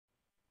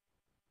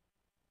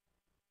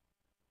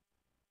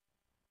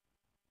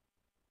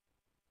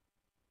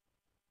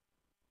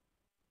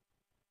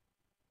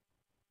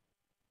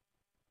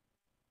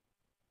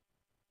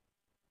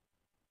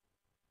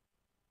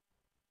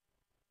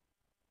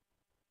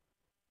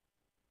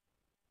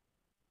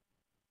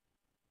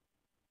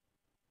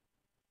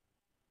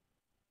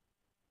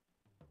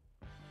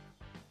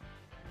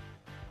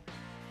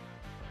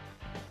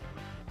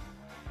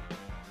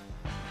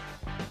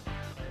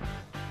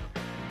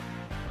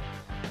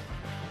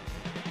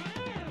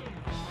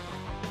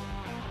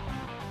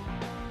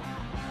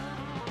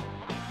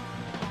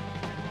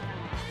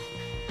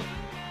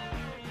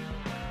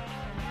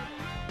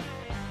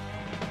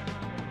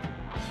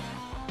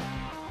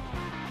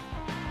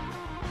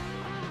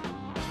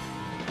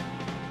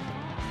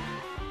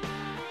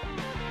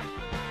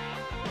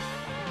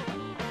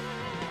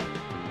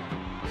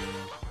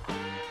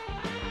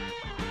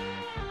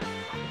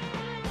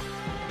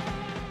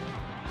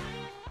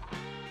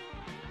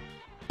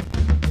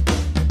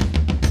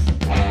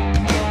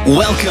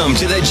Welcome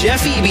to the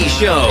Jeff Eby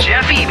Show.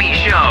 Jeff Eby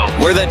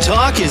Show. Where the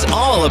talk is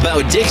all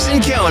about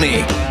Dickson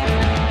County.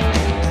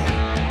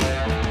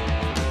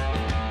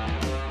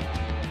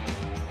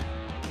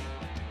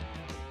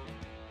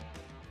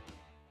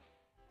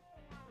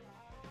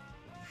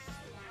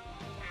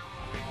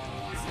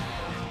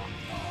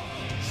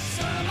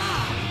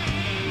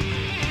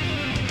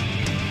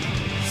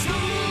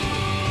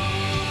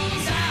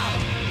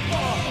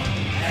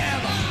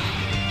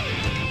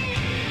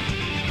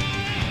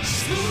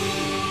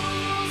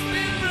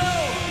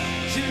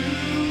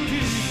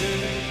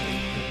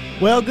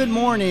 Well, good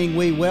morning.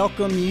 We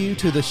welcome you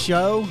to the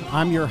show.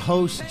 I'm your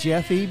host,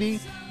 Jeff Eby,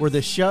 where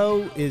the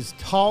show is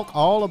talk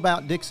all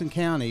about Dickson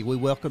County. We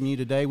welcome you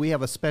today. We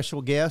have a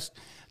special guest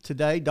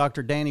today,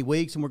 Dr. Danny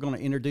Weeks, and we're going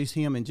to introduce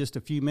him in just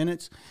a few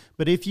minutes.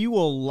 But if you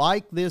will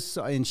like this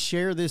and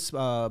share this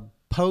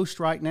post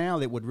right now,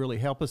 that would really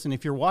help us. And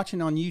if you're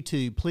watching on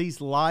YouTube, please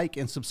like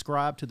and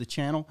subscribe to the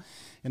channel,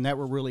 and that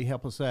will really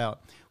help us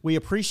out. We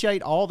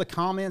appreciate all the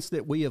comments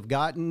that we have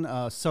gotten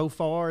so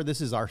far. This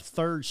is our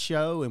third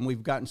show, and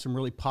we've gotten some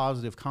really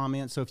positive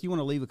comments. So if you want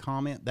to leave a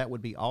comment, that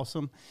would be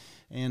awesome.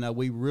 And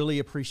we really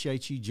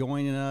appreciate you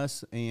joining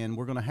us. And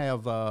we're going to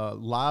have a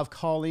live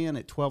call-in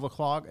at 12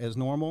 o'clock as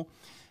normal.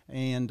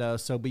 And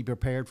so be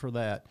prepared for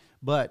that.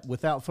 But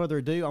without further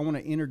ado, I want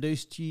to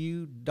introduce to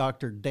you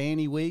Dr.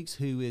 Danny Weeks,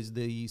 who is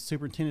the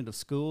Superintendent of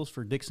Schools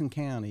for Dickson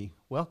County.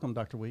 Welcome,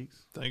 Dr.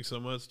 Weeks. Thanks so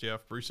much,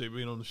 Jeff. Appreciate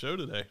being on the show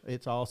today.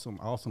 It's awesome.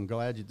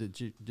 Glad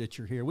that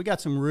you're here. We got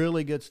some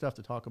really good stuff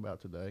to talk about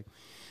today.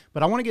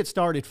 But I want to get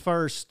started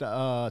first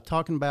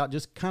talking about,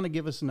 just kind of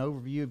give us an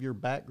overview of your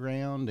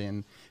background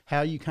and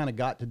how you kind of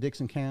got to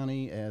Dickson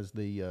County as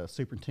the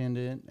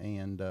superintendent,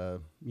 and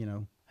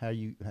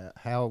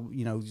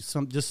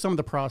some of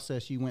the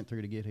process you went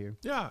through to get here.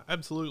 Yeah,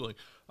 absolutely.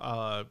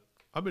 I've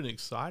been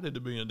excited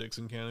to be in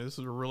Dickson County. This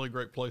is a really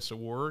great place to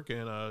work,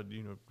 and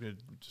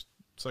just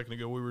a second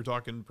ago we were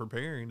talking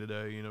preparing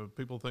today.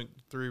 People think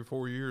 3 or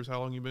 4 years.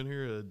 How long you been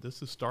here?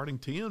 This is starting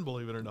 10,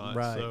 believe it or not.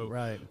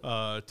 Right.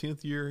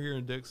 10th year here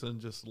in Dickson.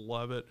 Just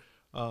love it.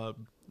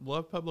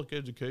 Love public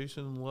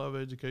education, love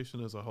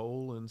education as a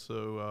whole, and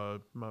so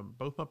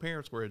both my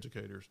parents were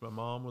educators. My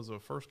mom was a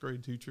first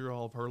grade teacher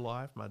all of her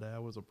life. My dad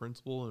was a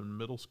principal and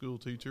middle school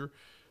teacher,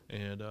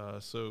 and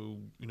so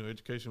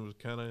education was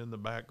kind of in the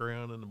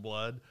background and the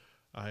blood.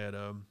 I had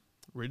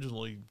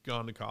originally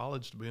gone to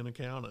college to be an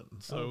accountant,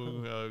 and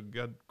so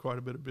got quite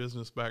a bit of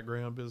business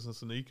background,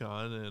 business and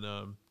econ,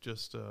 and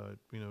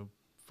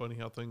funny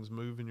how things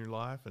move in your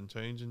life and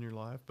change in your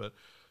life, but.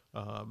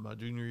 My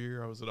junior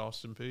year, I was at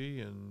Austin P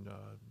and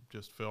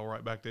just fell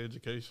right back to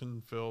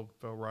education, fell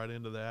right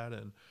into that,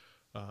 and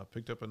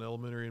picked up an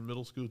elementary and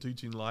middle school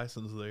teaching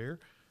license there.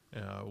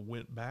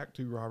 Went back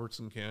to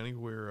Robertson County,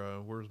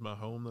 where's my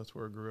home. That's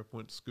where I grew up,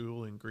 went to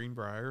school in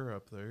Greenbrier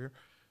up there,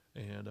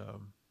 and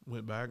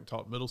went back and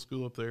taught middle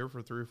school up there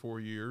for 3 or 4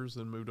 years,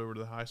 then moved over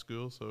to the high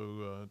school,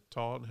 so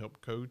taught and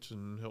helped coach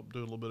and helped do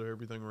a little bit of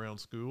everything around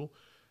school.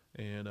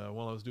 And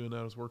while I was doing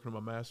that, I was working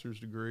on my master's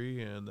degree,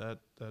 and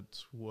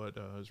that's what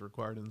is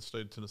required in the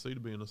state of Tennessee to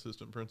be an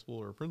assistant principal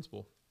or a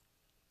principal.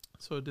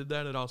 So I did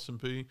that at Austin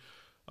P,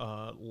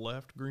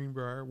 left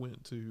Greenbrier,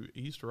 went to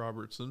East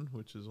Robertson,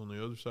 which is on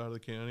the other side of the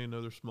county,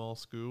 another small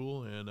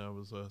school, and I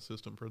was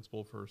assistant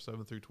principal for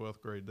 7th through 12th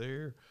grade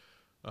there.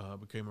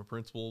 Became a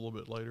principal a little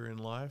bit later in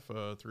life,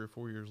 3 or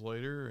 4 years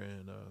later,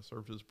 and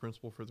served as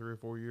principal for 3 or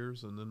 4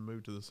 years, and then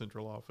moved to the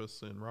central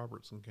office in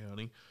Robertson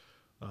County.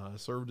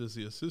 Served as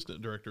the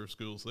assistant director of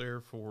schools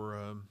there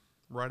for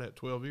right at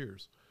 12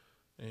 years.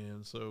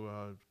 And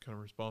so kind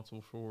of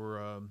responsible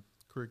for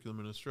curriculum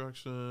and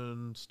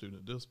instruction,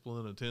 student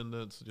discipline,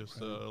 attendance, just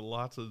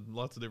lots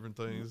of different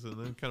things. And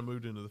then kind of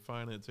moved into the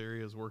finance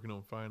areas, working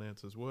on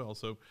finance as well.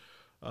 So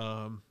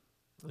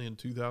in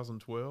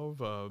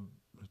 2012,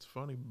 it's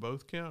funny,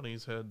 both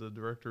counties had the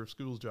director of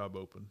schools job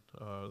open.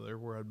 There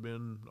where I'd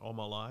been all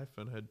my life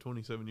and had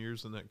 27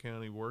 years in that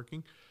county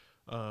working.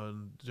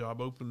 Job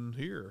open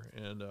here,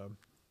 and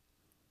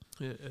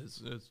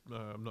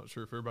I'm not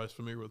sure if everybody's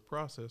familiar with the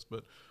process,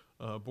 but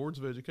boards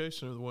of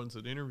education are the ones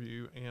that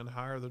interview and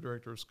hire the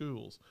director of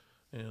schools.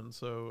 And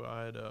so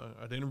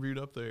I'd interviewed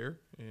up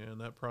there,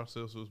 and that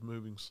process was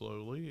moving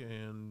slowly,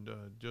 and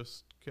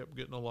just kept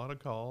getting a lot of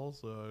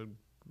calls. Would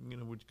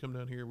you come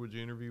down here? Would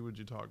you interview? Would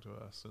you talk to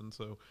us? And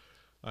so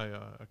I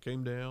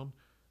came down.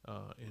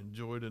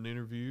 Enjoyed an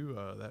interview.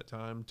 That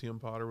time, Tim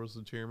Potter was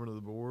the chairman of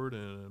the board,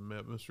 and I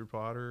met Mr.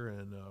 Potter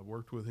and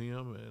worked with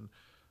him, and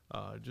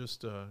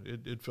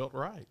it felt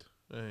right.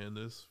 And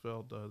this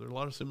felt there are a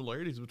lot of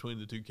similarities between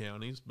the two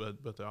counties,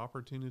 but the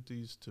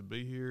opportunities to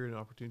be here and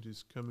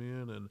opportunities to come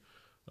in, and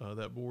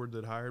that board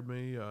that hired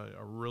me, I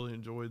really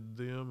enjoyed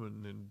them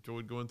and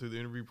enjoyed going through the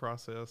interview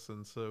process.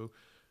 And so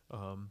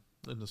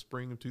in the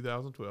spring of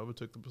 2012, I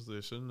took the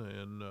position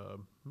and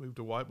moved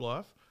to White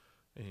Bluff.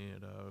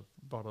 And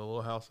bought a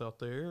little house out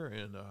there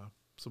and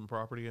some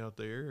property out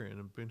there, and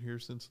I've been here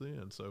since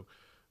then. So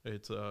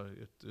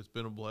it's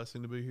been a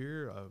blessing to be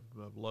here.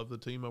 I've loved the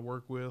team I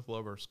work with,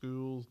 love our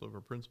schools, love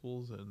our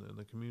principals, and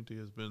the community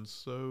has been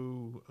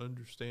so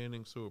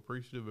understanding, so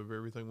appreciative of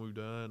everything we've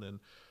done, and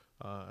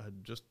I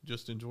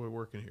just enjoy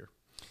working here.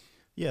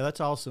 Yeah, that's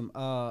awesome.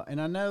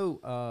 And I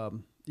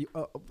know,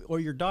 or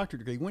your doctorate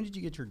degree. When did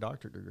you get your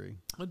doctorate degree?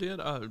 I did.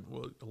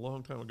 Well, a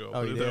long time ago.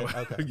 Oh, you did?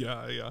 Okay.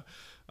 Yeah.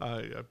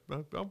 I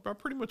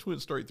pretty much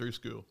went straight through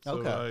school. So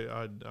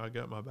Okay. I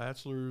got my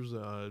bachelor's.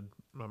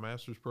 My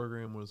master's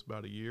program was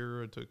about a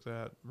year. I took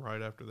that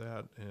right after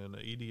that, and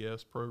an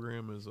EDS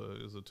program is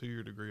a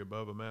 2-year degree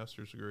above a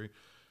master's degree,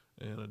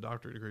 and a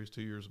doctorate degree is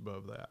 2 years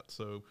above that.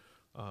 So.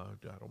 I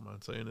don't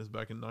mind saying this,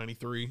 back in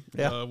 '93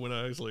 when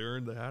I actually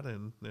earned that,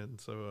 and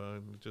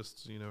so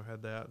just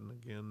had that, and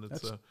again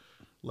it's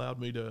allowed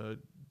me to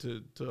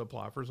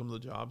apply for some of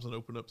the jobs and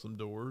open up some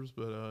doors,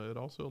 but it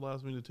also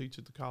allows me to teach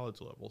at the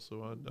college level.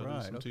 So I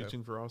do some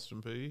teaching for Austin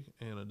Peay,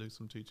 and I do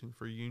some teaching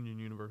for Union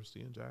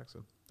University in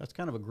Jackson. That's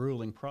kind of a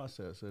grueling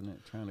process, isn't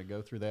it? Trying to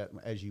go through that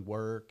as you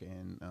work,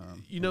 and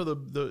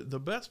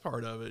the best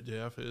part of it,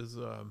 Jeff, is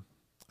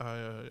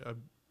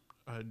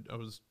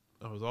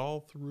I was all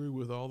through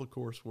with all the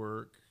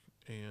coursework,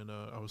 and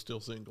I was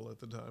still single at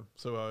the time.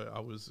 So I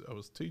was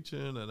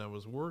teaching and I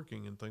was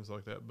working and things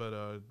like that. But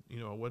I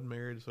wasn't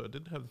married, so I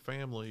didn't have the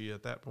family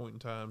at that point in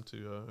time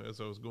to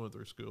as I was going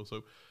through school.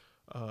 So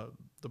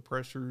the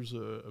pressures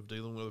of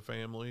dealing with a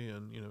family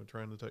and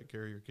trying to take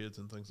care of your kids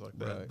and things like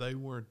that, they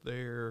weren't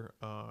there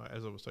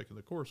as I was taking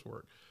the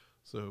coursework.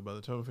 So by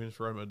the time I finished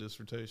writing my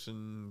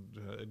dissertation,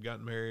 I'd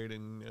gotten married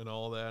and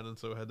all that, and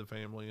so I had the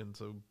family, and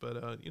so. But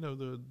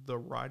the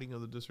writing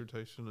of the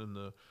dissertation and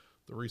the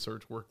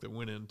research work that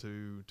went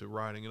into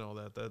writing and all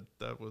that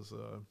was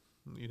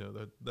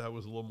that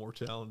was a little more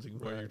challenging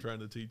while you're trying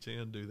to teach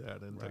and do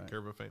that and take care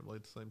of a family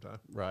at the same time.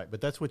 Right, but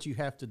that's what you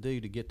have to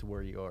do to get to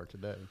where you are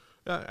today.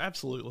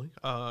 Absolutely.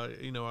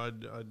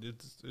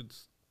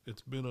 It's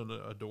been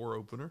a door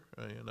opener,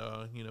 and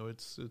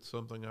it's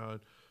something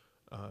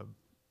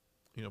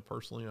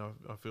personally,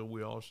 I feel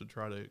we all should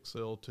try to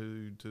excel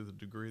to the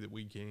degree that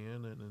we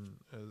can. And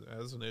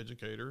as an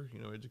educator,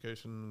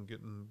 education,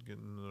 getting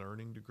and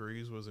earning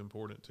degrees was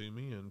important to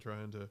me, and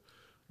trying to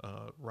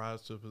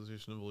rise to a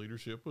position of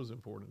leadership was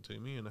important to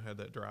me. And I had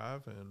that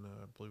drive, and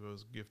I believe I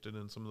was gifted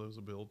in some of those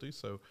abilities.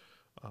 So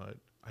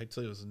I'd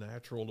say it was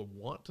natural to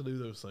want to do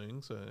those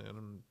things,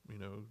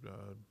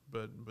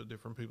 but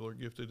different people are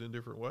gifted in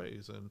different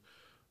ways. And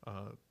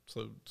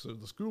so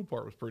the school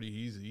part was pretty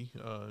easy.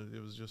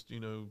 It was just,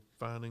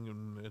 finding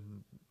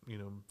and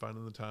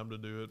finding the time to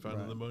do it,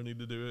 finding the money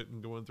to do it,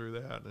 and going through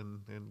that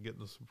and getting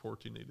the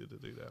support you needed to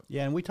do that.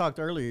 Yeah. And we talked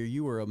earlier,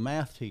 you were a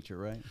math teacher,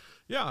 right?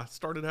 Yeah. I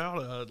started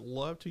out, I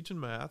loved teaching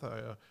math.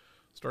 I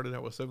started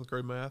out with 7th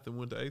grade math and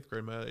went to 8th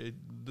grade math.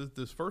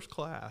 This first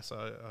class,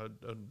 I'd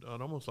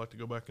almost like to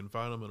go back and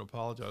find them and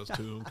apologize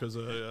to them, because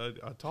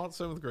I taught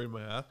 7th grade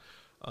math.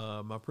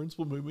 My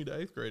principal moved me to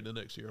 8th grade the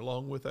next year,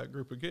 along with that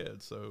group of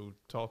kids. So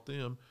taught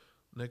them.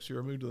 Next year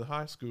I moved to the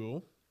high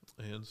school,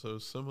 and so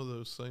some of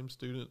those same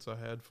students I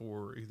had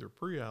for either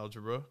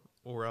pre-algebra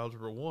or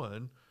Algebra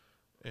 1,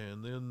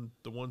 and then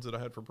the ones that I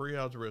had for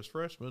pre-algebra as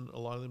freshmen, a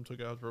lot of them took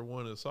Algebra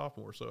 1 as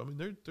sophomores. So, I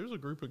mean, there's a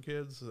group of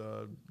kids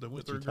that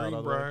went through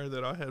Greenbrier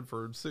that I had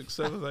for 6th,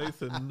 7th,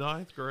 8th, and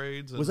 9th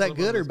grades. And was that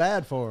good or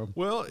bad for them?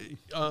 Well,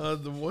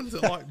 the ones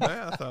that like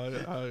math,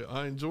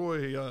 I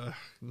enjoy,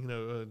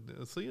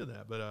 seeing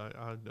that. But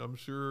I'm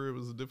sure it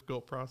was a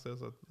difficult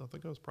process. I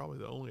think I was probably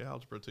the only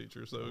algebra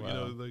teacher. So,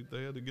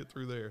 they had to get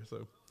through there.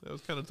 So that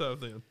was kind of tough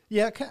then.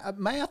 Yeah,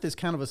 math is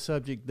kind of a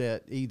subject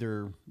that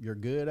either you're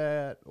good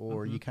at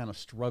or you kind of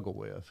struggle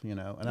with, And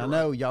I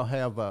know y'all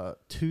have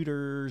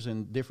tutors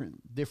and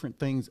different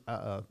things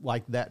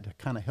like that to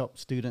kind of help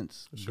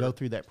students go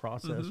through that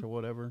process or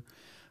whatever.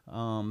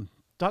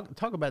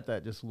 Talk about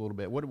that just a little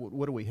bit.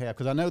 What do we have?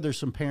 Because I know there's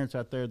some parents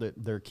out there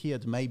that their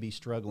kids may be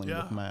struggling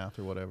with math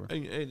or whatever.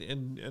 And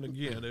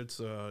again,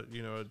 it's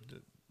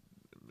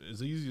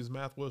as easy as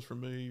math was for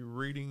me,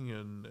 reading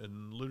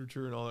and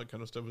literature and all that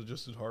kind of stuff was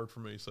just as hard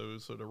for me. So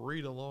to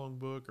read a long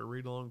book or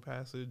read a long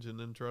passage and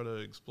then try to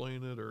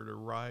explain it or to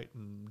write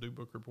and do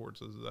book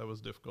reports, that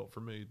was difficult for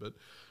me. But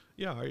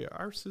yeah,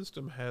 our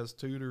system has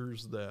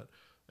tutors that,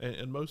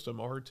 and most of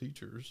them are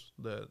teachers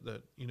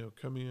that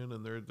come in,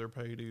 and they're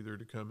paid either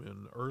to come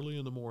in early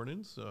in the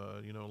mornings.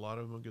 A lot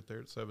of them will get there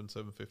at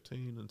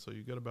 7:15, and so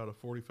you got about a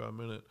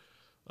 45-minute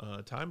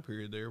time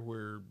period there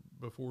where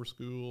before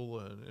school,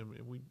 and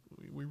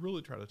we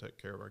really try to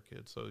take care of our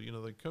kids. So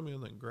they come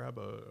in, they can grab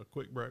a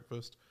quick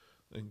breakfast,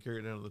 they can carry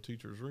it down to the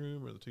teacher's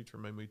room, or the teacher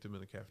may meet them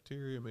in the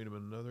cafeteria, meet them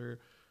in another,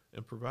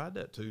 and provide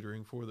that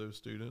tutoring for those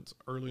students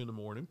early in the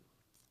morning,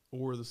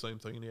 or the same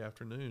thing in the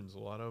afternoons. A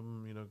lot of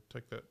them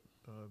take that.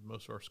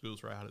 Most of our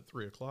schools are out at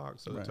 3 o'clock,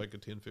 so they take a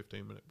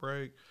 10-15 minute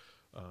break,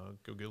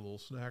 go get a little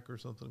snack or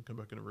something, come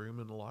back in the room,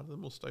 and a lot of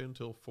them will stay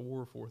until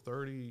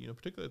 4:30.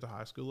 Particularly at the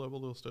high school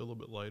level, they'll stay a little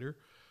bit later.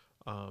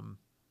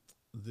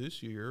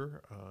 this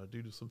year,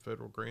 due to some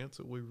federal grants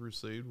that we've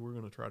received, we're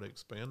going to try to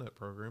expand that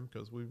program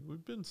because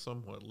we've been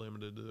somewhat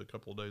limited to a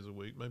couple of days a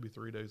week, maybe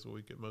 3 days a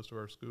week at most of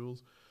our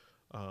schools.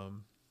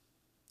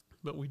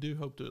 But we do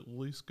hope to at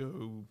least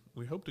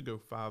we hope to go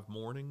 5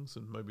 mornings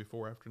and maybe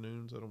 4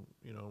 afternoons. I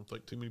don't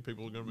think too many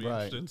people are going to be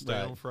interested in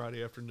staying on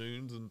Friday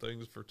afternoons and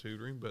things for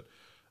tutoring, but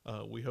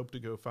we hope to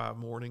go 5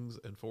 mornings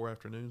and 4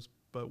 afternoons.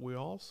 But we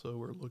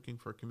also are looking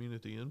for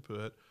community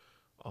input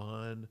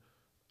on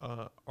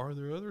are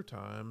there other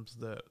times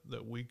that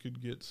we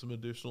could get some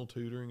additional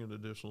tutoring and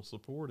additional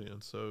support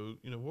in? So,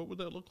 what would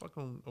that look like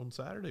on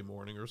Saturday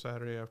morning or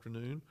Saturday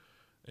afternoon?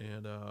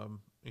 And, I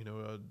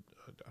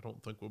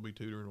don't think we'll be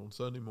tutoring on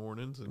Sunday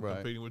mornings and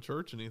competing with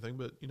church or anything,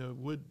 but,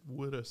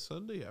 would a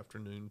Sunday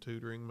afternoon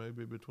tutoring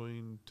maybe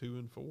between 2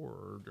 and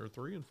 4 or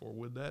 3 and 4,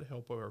 would that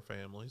help our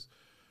families?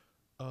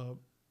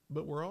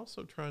 But we're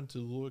also trying to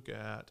look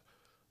at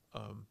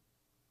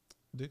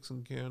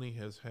Dickson County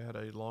has had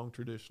a long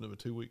tradition of a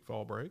 2-week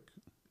fall break.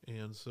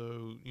 And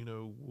so,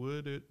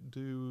 would it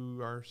do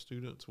our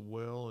students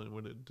well and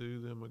would it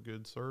do them a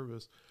good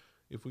service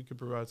if we could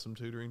provide some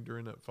tutoring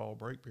during that fall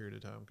break period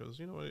of time? Because,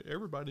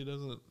 everybody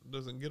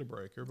doesn't get a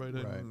break.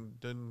 Everybody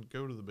doesn't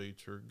go to the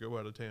beach or go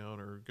out of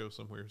town or go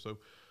somewhere. So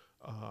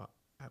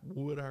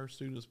would our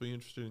students be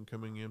interested in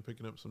coming in,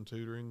 picking up some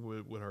tutoring?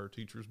 Would our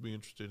teachers be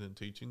interested in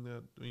teaching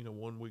that,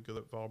 1 week of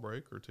that fall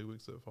break or 2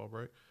 weeks of that fall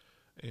break?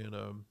 And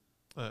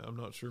I'm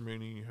not sure how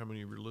many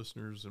of your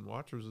listeners and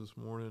watchers this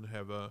morning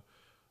have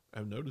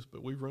noticed,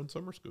 but we've run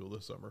summer school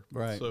this summer.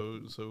 Right.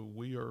 So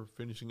we are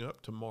finishing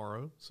up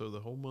tomorrow. So the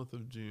whole month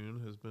of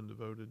June has been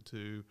devoted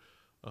to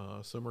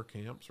summer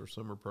camps or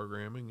summer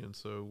programming. And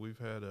so we've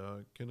had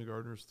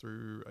kindergartners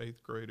through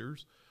 8th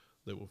graders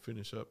that will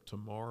finish up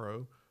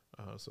tomorrow.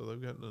 So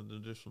they've gotten an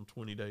additional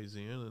 20 days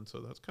in. And so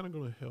that's kind of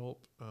going to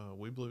help.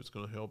 We believe it's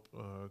going to help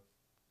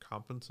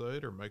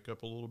compensate or make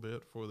up a little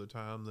bit for the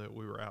time that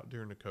we were out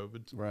during the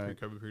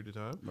pre-COVID period of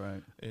time.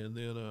 Right. And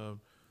then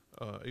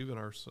even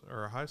our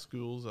high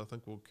schools, I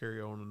think, will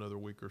carry on another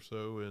week or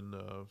so and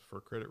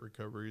for credit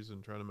recoveries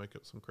and trying to make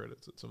up some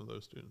credits that some of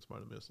those students might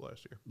have missed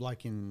last year.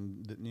 Like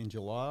in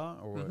July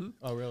or what?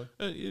 Oh, really?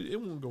 It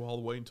won't go all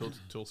the way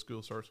until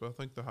school starts, but I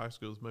think the high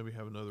schools maybe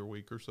have another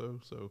week or so.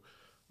 So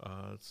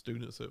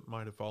students that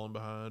might have fallen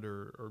behind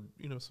or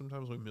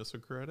sometimes we miss a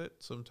credit.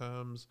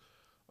 Sometimes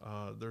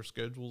their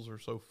schedules are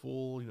so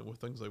full, with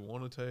things they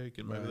want to take,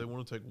 and maybe they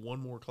want to take one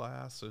more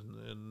class,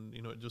 and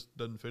it just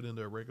doesn't fit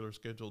into a regular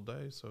scheduled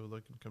day, so they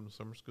can come to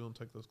summer school and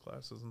take those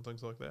classes and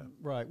things like that.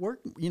 Right.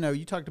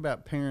 You talked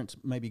about parents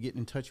maybe getting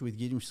in touch with,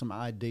 getting some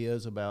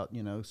ideas about,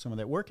 some of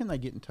that. Where can they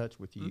get in touch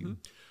with you? Mm-hmm.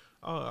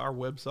 Our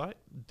website,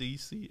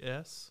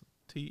 dcstn.org.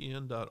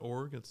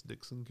 It's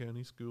Dickson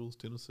County Schools,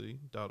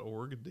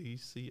 Tennessee.org,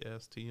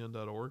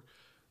 dcstn.org.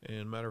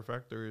 And matter of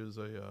fact, there is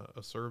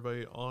a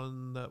survey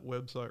on that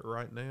website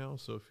right now.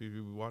 So if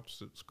you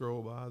watch it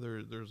scroll by,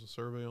 there's a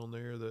survey on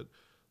there that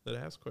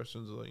asks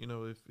questions like,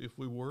 if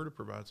we were to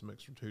provide some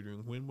extra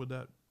tutoring, when would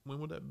that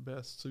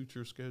best suit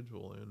your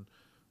schedule? And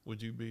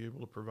would you be able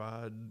to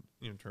provide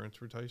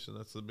transportation?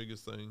 That's the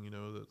biggest thing,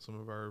 that some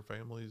of our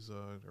families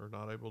are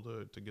not able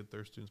to get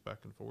their students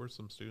back and forth.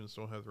 Some students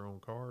don't have their own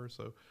cars,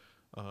 so.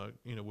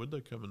 Would they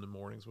come in the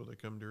mornings? Would they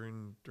come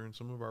during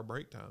some of our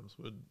break times?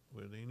 Would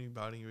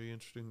anybody be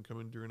interested in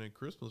coming during a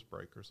Christmas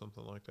break or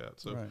something like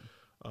that? So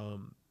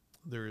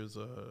there is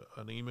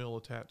an email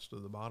attached to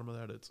the bottom of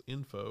that. It's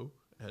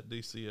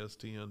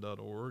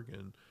info@dcstn.org,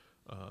 and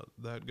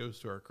that goes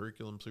to our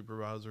curriculum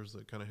supervisors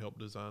that kind of help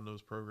design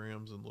those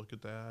programs and look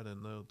at that,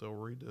 and they'll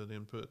read that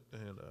input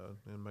and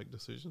make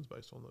decisions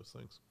based on those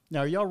things. Now,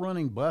 are y'all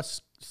running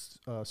bus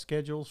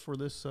schedules for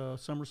this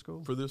summer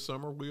school? For this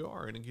summer, we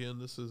are, and again,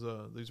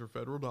 these are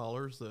federal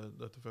dollars that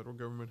the federal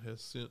government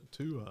has sent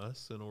to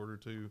us in order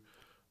to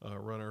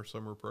run our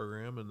summer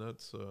program, and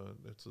it's a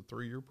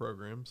 3-year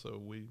program. So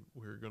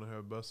we're going to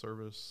have bus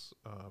service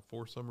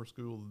for summer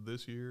school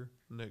this year,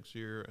 next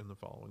year, and the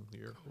following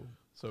year. Cool.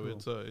 So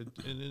it's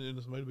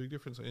made a big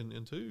difference.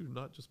 And two,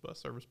 not just bus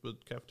service,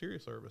 but cafeteria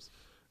service.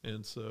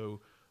 And so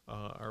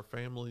our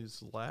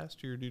families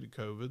last year, due to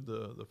COVID,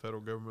 the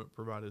federal government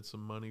provided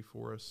some money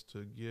for us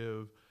to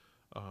give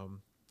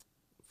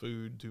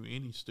food to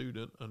any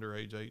student under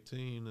age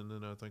 18, and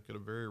then I think at a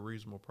very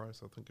reasonable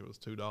price. I think it was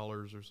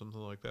 $2 or something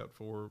like that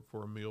for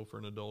a meal for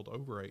an adult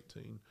over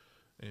 18,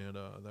 and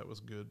that was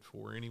good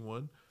for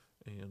anyone.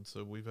 And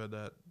so we've had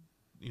that,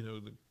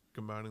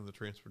 combining the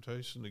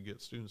transportation to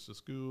get students to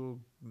school,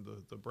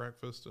 the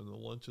breakfast and the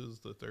lunches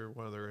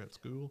while they're at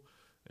school,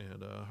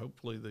 and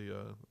hopefully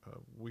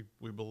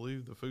we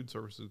believe the food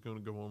service is going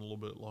to go on a little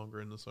bit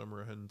longer in the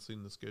summer. I hadn't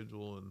seen the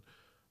schedule, and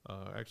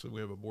actually, we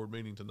have a board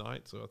meeting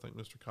tonight, so I think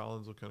Mr.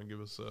 Collins will kind of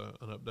give us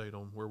an update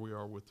on where we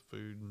are with the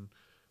food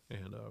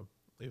and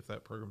if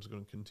that program is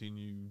going to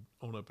continue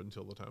on up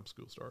until the time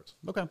school starts.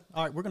 Okay.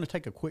 All right, we're going to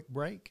take a quick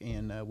break,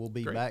 and we'll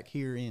be back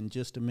here in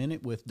just a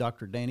minute with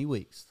Dr. Danny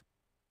Weeks.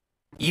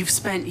 You've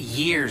spent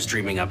years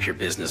dreaming up your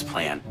business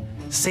plan,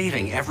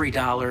 saving every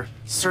dollar,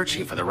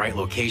 searching for the right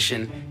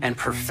location, and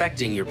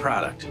perfecting your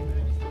product.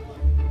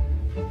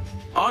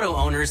 Auto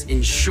Owners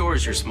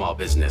insures your small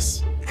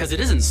business because it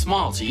isn't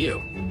small to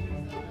you.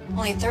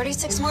 Only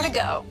 36 more to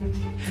go.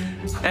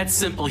 That's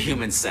simple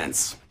human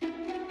sense.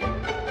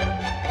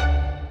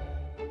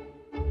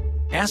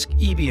 Ask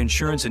EB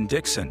Insurance in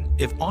Dixon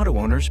if auto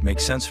owners make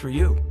sense for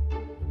you.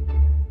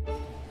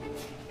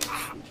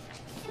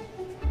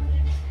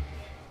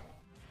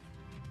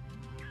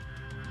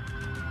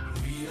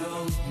 We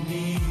don't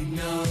need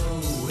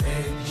no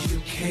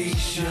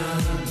education.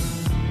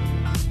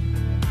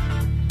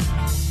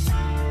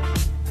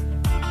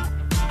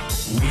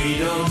 We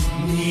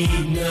don't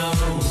need no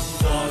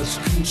thought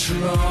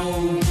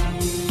control.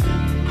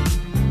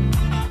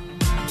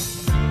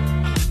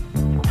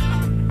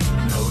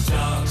 No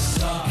dark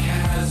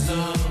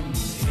sarcasm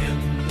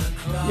in the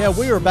club. Yeah,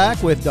 we are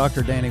back with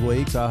Dr. Danny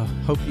Weeks. I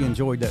hope you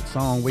enjoyed that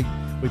song. We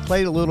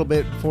played a little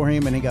bit for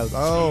him, and he goes,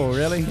 "Oh,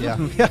 really?" Yeah.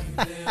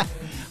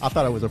 I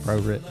thought it was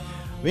appropriate.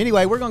 But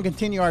anyway, we're going to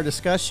continue our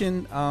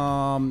discussion,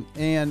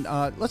 and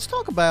let's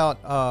talk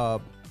about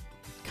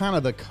kind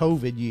of the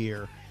COVID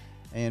year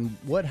and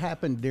what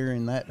happened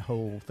during that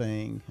whole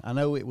thing. I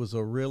know it was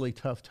a really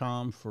tough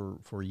time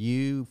for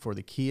you, for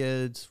the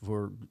kids,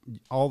 for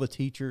all the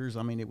teachers.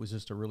 I mean, it was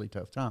just a really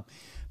tough time.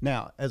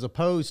 Now, as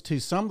opposed to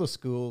some of the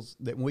schools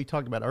that we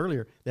talked about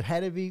earlier that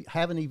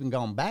haven't even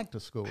gone back to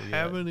school yet.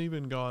 Haven't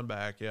even gone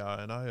back, yeah.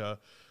 And I,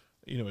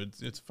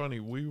 it's funny.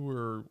 We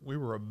were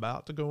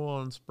about to go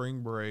on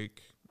spring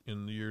break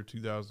in the year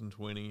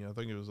 2020. I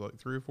think it was like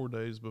 3 or 4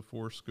 days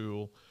before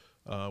school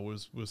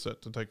was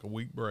set to take a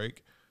week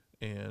break.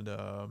 And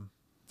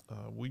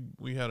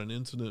we had an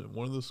incident at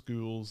one of the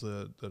schools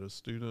that a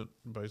student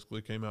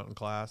basically came out in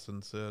class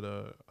and said,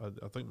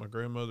 I think my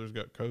grandmother's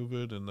got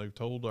COVID, and they've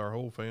told our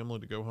whole family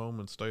to go home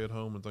and stay at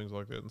home and things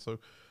like that. And so,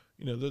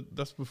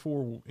 that's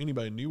before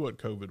anybody knew what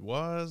COVID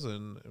was,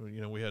 and,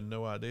 we had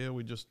no idea.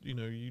 We just,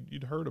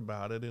 you'd heard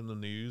about it in the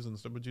news and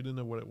stuff, but you didn't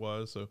know what it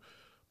was. So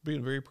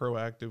being very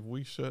proactive,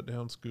 we shut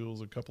down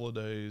schools a couple of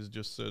days,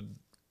 just said,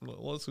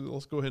 let's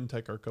go ahead and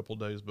take our couple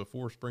of days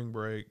before spring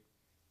break.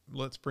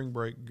 Let spring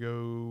break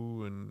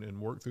go and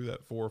work through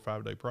that 4 or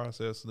 5 day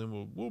process, and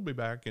then we'll be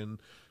back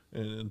and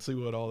see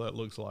what all that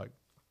looks like.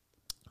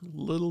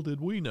 Little did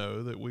we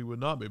know that we would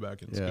not be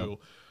back in school.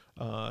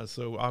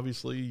 So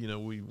obviously,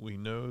 we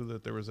know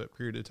that there was that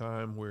period of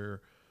time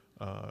where,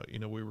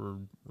 we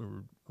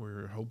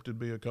were hoped to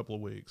be a couple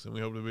of weeks, and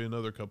we hoped to be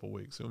another couple of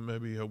weeks, and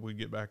maybe hope we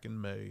get back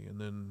in May, and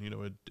then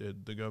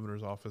the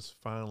governor's office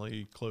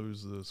finally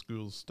closed the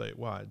schools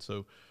statewide.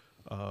 So.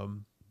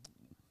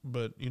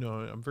 But,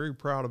 I'm very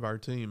proud of our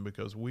team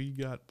because we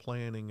got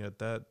planning at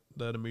that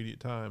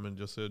immediate time and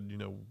just said,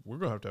 we're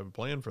going to have a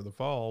plan for the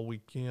fall. We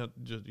can't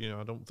just,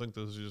 I don't think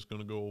this is just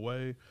going to go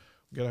away.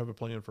 We got to have a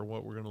plan for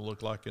what we're going to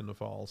look like in the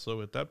fall.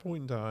 So at that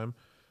point in time,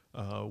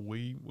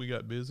 we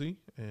got busy,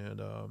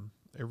 and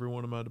every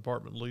one of my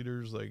department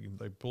leaders,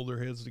 they pulled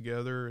their heads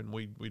together, and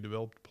we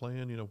developed a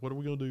plan. What are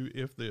we going to do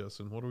if this,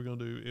 and what are we going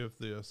to do if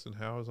this, and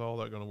how is all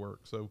that going to work?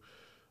 So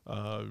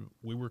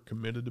we were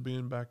committed to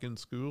being back in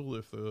school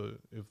if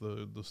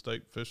the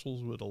state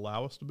officials would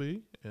allow us to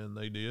be, and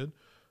they did.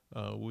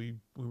 We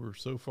were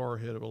so far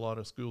ahead of a lot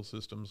of school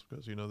systems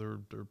because there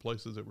are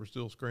places that were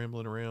still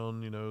scrambling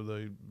around.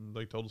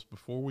 They told us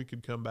before we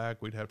could come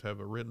back we'd have to have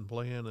a written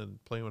plan, and the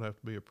plan would have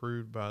to be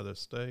approved by the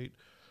state.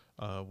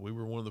 We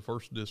were one of the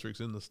first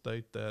districts in the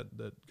state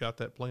that got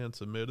that plan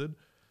submitted.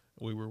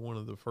 We were one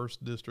of the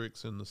first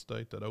districts in the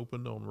state that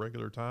opened on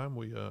regular time.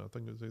 We, I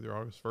think it was either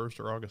August 1st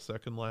or August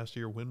 2nd last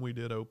year when we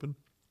did open.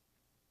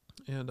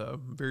 And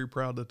I'm very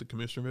proud that the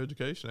Commissioner of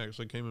Education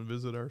actually came and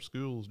visited our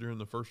schools during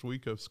the first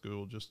week of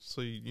school just to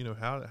see,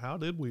 how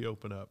did we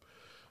open up?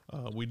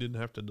 We didn't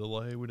have to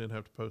delay. We didn't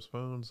have to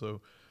postpone. So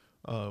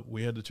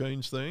we had to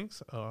change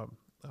things.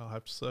 I'll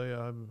have to say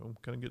I'm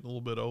kind of getting a little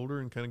bit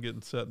older and kind of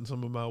getting set in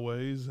some of my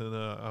ways, and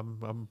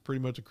I'm pretty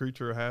much a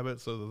creature of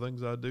habit. So the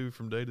things I do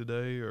from day to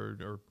day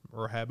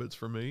are habits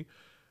for me,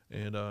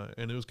 and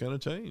it was kind of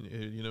change.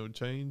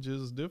 Change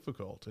is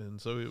difficult, and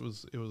so it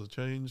was a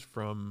change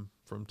from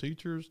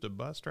teachers to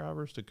bus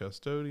drivers to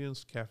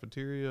custodians,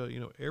 cafeteria.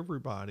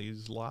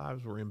 Everybody's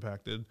lives were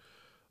impacted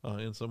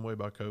in some way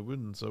by COVID,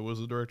 and so was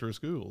the director of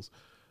schools.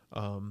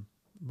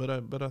 But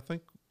I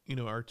think.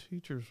 Our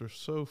teachers are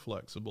so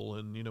flexible,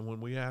 and, when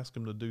we ask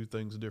them to do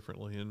things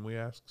differently, and we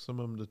ask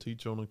some of them to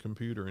teach on a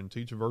computer and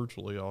teach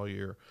virtually all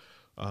year,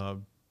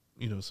 some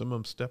of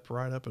them stepped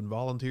right up and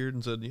volunteered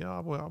and said, yeah,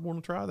 well, I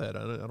want to try that.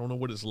 I don't know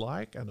what it's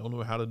like. I don't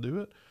know how to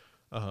do it.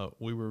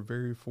 We were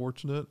very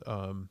fortunate.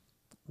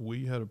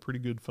 We had a pretty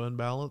good fund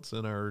balance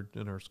in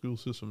our school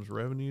system's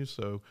revenue.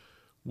 So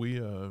we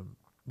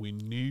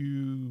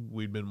knew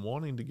we'd been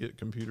wanting to get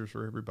computers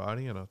for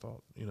everybody. And I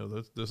thought,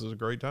 this is a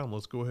great time.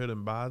 Let's go ahead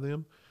and buy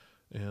them.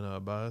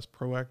 And by us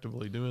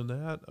proactively doing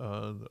that,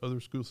 the other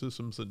school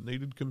systems that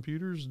needed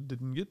computers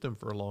didn't get them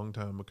for a long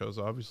time because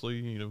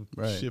obviously,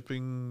 Right.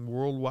 shipping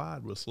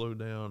worldwide was slowed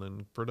down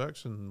and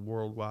production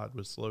worldwide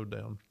was slowed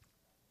down.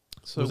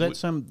 So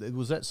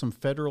was that some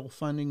federal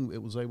funding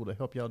that was able to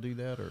help y'all do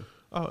that, or?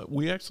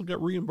 We actually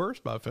got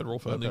reimbursed by federal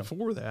funding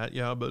for that,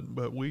 yeah.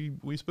 But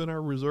we spent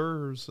our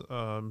reserves,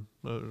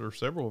 or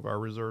several of our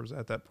reserves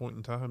at that point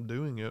in time,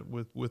 doing it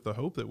with the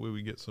hope that we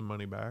would get some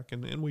money back,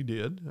 and we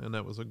did, and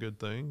that was a good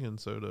thing. And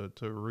so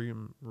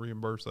to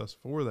reimburse us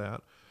for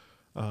that,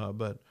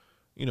 but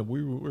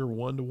we were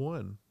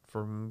 1-to-1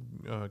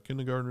 from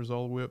kindergartners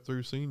all the way up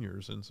through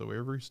seniors, and so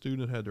every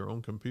student had their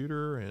own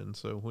computer, and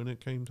so when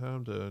it came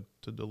time to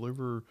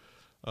deliver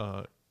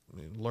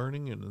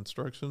learning and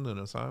instruction and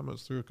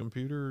assignments through a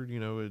computer,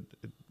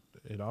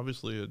 it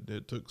obviously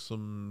it took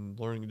some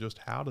learning just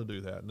how to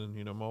do that.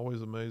 And I'm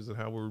always amazed at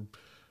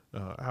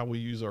how we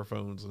use our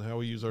phones and how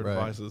we use our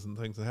devices and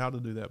things, and how to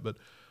do that. But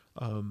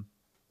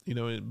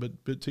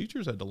but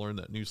teachers had to learn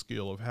that new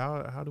skill of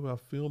how do I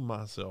film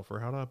myself, or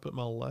how do I put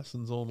my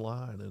lessons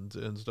online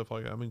and stuff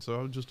like that. I mean, so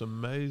I was just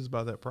amazed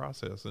by that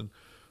process.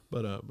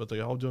 But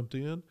they all jumped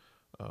in.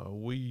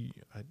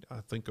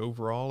 I think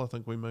overall, I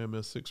think we may have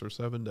missed 6 or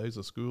 7 days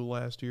of school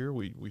last year.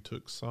 We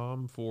took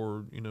some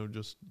for,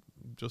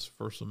 just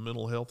for some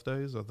mental health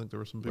days. I think there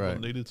were some people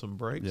that needed some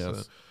breaks.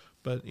 Yes.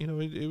 But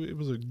it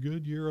was a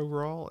good year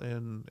overall.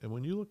 And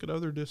when you look at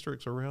other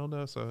districts around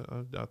us,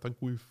 I think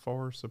we've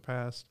far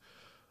surpassed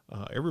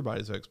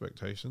everybody's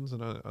expectations.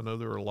 And I know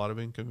there were a lot of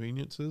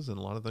inconveniences and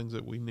a lot of things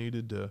that we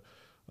needed to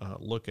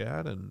look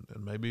at, and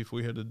maybe if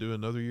we had to do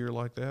another year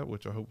like that,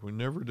 which I hope we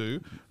never do,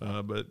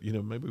 but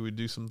maybe we'd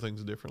do some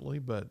things differently.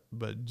 But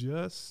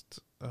just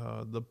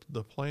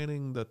the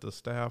planning that the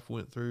staff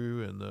went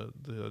through, and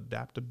the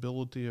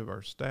adaptability of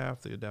our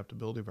staff, the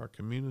adaptability of our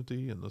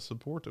community, and the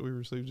support that we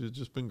received has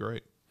just been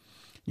great.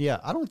 Yeah,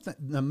 I don't think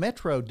the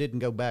Metro didn't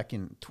go back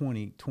in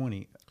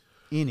 2020,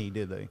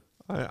 did they?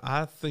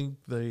 I think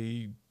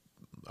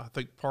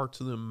parts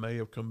of them may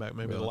have come back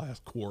maybe the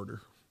last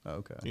quarter.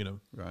 Okay.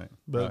 Right.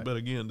 But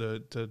again,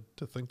 to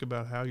think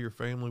about how your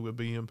family would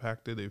be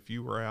impacted if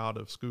you were out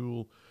of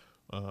school,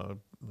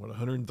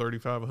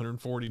 135,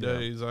 140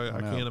 days, I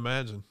can't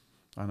imagine.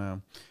 I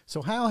know.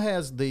 So how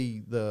has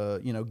the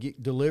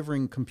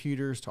delivering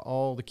computers to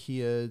all the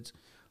kids,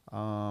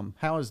 how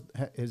has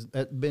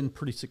that been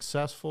pretty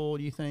successful,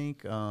 do you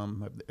think?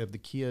 Of the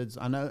kids?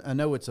 I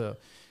know it's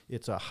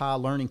a high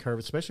learning curve,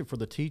 especially for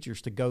the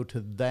teachers, to go to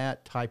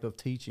that type of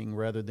teaching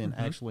rather than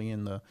actually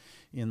in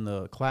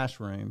the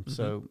classroom.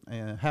 So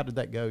how did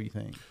that go, you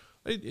think?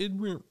 It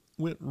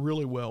went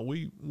really well.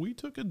 We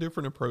took a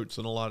different approach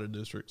than a lot of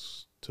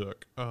districts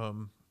took.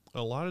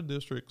 A lot of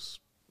districts,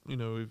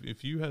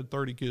 if you had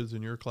 30 kids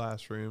in your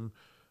classroom,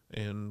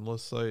 and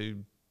let's say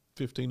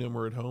 15 of them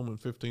were at home and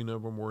 15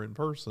 of them were in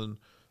person,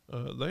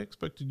 they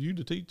expected you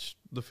to teach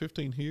the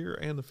 15 here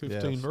and the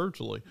 15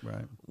 virtually.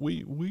 Right.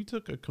 We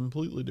took a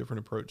completely different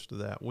approach to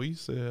that. We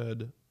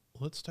said,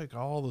 let's take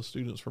all the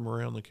students from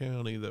around the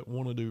county that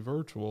want to do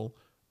virtual,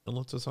 and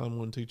let's assign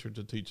one teacher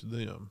to teach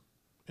them.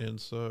 And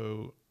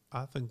so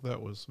I think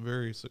that was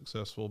very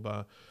successful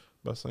by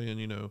saying,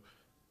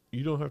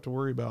 you don't have to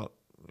worry about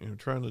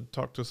trying to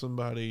talk to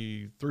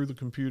somebody through the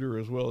computer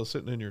as well as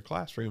sitting in your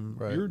classroom.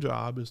 Right. Your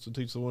job is to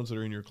teach the ones that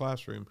are in your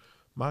classroom.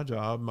 My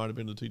job might have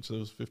been to teach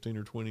those 15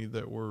 or 20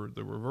 that were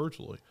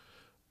virtually.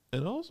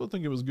 And I also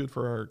think it was good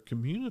for our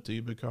community,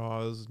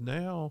 because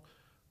now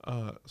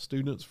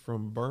students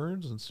from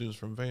Burns and students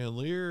from Van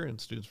Leer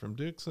and students from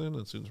Dixon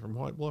and students from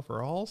White Bluff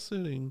are all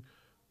sitting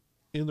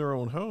in their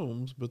own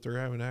homes, but they're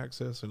having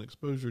access and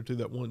exposure to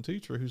that one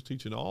teacher who's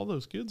teaching all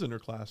those kids in their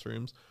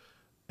classrooms.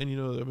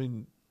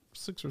 And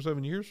 6 or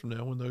 7 years from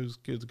now, when those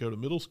kids go to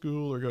middle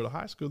school or go to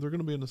high school, they're going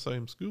to be in the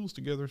same schools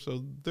together.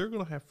 So they're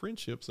going to have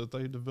friendships that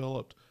they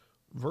developed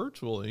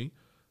virtually,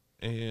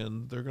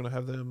 and they're going to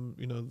have them,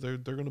 they're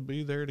going to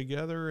be there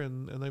together,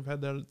 and they've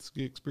had that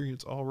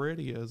experience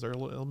already as their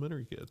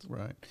elementary kids.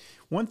 Right.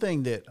 One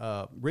thing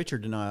that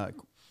Richard and I,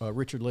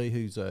 Richard Lee,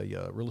 who's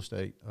a real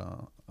estate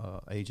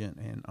agent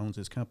and owns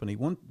his company,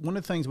 one of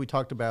the things we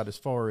talked about as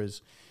far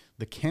as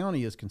the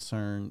county is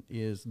concerned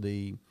is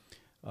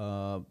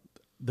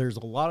there's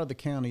a lot of the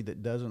county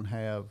that doesn't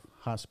have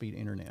high-speed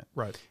internet.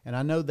 Right. And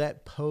I know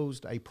that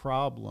posed a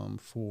problem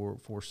for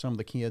some of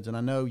the kids. And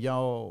I know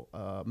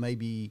y'all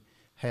maybe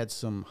had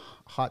some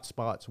hot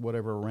spots,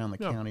 whatever, around the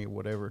county or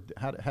whatever.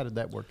 How did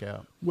that work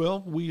out?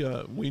 Well,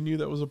 we knew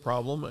that was a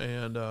problem.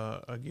 And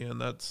again,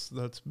 that's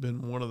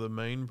been one of the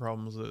main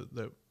problems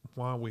that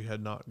why we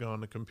had not gone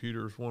to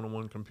computers,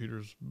 one-on-one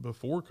computers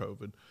before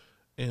COVID.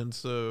 And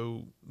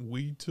so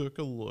we took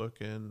a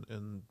look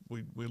and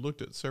we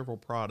looked at several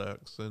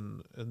products,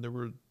 and there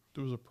was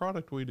a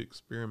product we'd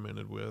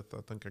experimented with,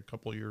 I think a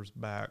couple of years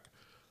back.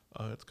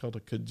 It's called a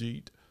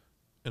Khajiit.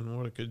 And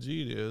what a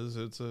Khajiit is,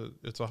 it's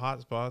a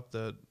hotspot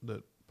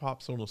that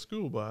pops on a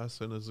school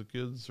bus, and as the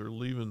kids are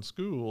leaving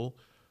school,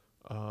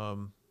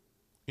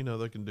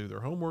 they can do their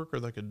homework or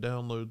they could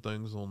download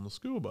things on the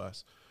school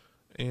bus.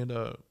 And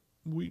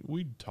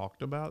we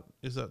talked about,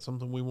 is that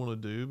something we want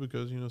to do?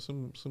 Because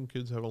some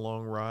kids have a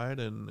long ride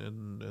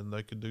and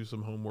they could do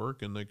some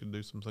homework and they could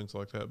do some things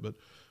like that. But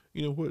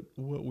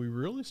what we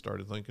really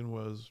started thinking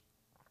was,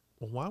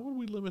 well, why would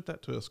we limit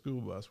that to a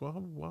school bus? Why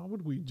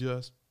would we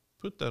just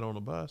put that on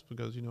a bus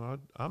because,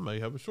 I may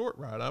have a short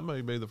ride. I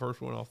may be the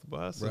first one off the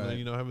bus Right.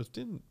 and then, have a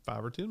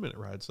 5 or 10 minute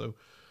ride. So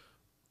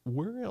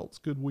where else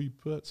could we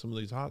put some of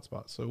these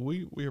hotspots? So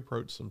we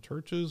approached some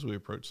churches, we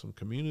approached some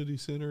community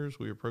centers,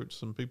 we approached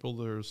some people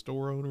that are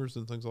store owners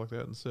and things like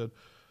that and said,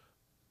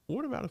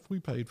 what about if we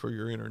paid for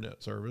your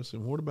internet service?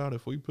 And what about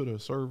if we put a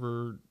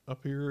server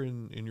up here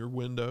in your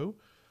window?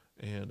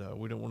 And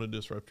we don't want to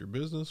disrupt your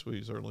business.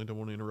 We certainly don't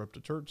want to interrupt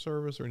a church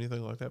service or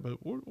anything like that. But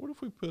what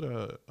if we put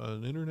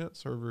an internet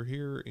server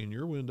here in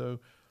your window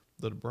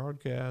that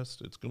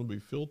broadcasts? It's going to be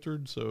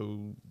filtered,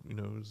 so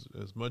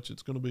as much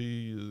it's going to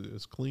be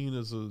as clean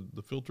as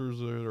the filters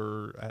that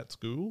are at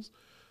schools.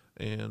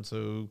 And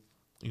so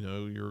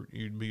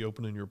you'd be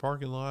opening your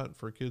parking lot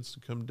for kids to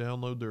come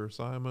download their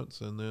assignments,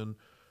 and then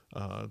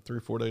 3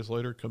 or 4 days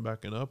later come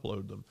back and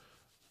upload them.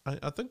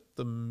 I think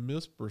the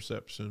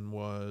misperception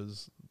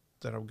was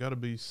that I've got to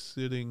be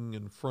sitting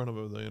in front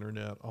of the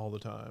internet all the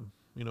time.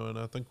 And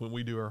I think when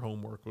we do our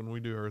homework, when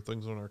we do our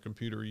things on our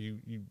computer,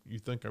 you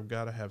think I've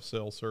got to have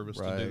cell service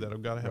to do that.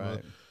 I've got to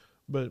have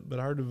but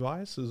our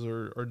devices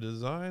are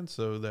designed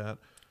so that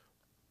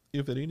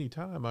if at any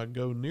time I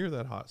go near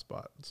that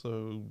hotspot,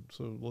 so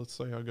let's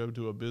say I go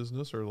to a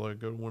business or like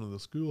go to one of the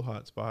school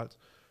hotspots,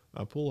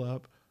 I pull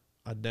up,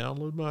 I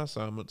download my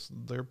assignments.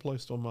 They're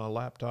placed on my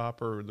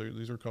laptop, or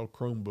these are called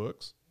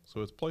Chromebooks.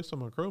 So it's placed on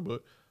my Chromebook.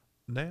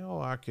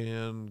 Now I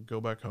can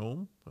go back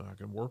home. I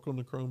can work on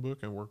the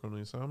Chromebook and work on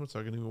the assignments.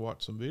 I can even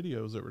watch some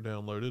videos that were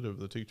downloaded of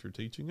the teacher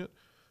teaching it.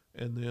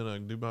 And then I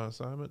can do my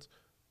assignments.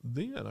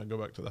 Then I go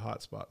back to the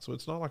hotspot. So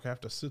it's not like I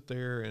have to sit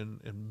there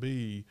and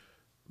be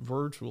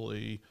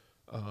virtually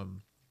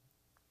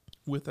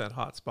with that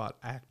hotspot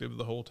active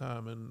the whole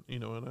time. And,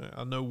 and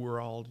I know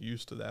we're all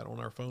used to that on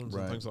our phones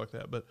and things like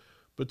that. But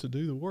to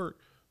do the work,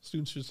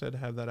 students just had to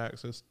have that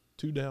access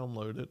to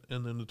download it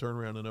and then to turn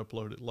around and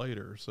upload it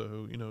later.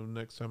 So,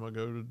 next time I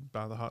go to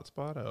buy the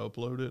hotspot, I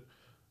upload it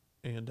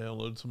and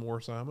download some more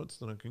assignments,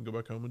 then I can go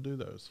back home and do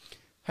those.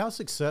 How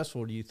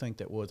successful do you think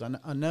that was?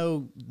 I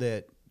know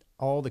that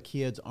all the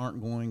kids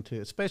aren't going to,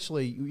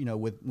 especially,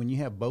 when you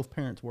have both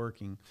parents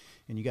working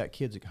and you got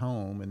kids at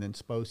home and then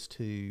supposed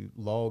to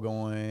log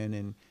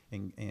on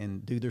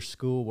and do their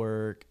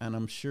schoolwork. And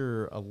I'm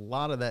sure a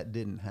lot of that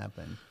didn't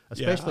happen,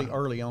 especially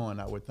early on,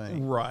 I would think.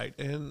 Right.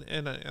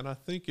 And I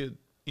think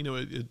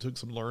it took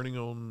some learning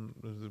on,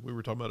 as we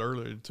were talking about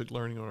earlier, it took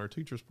learning on our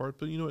teachers' part,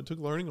 but, it took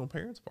learning on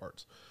parents'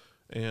 parts.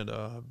 And,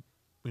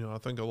 I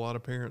think a lot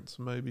of parents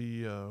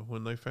maybe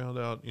when they found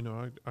out,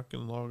 I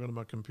can log onto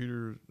my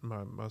computer,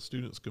 my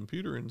student's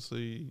computer and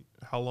see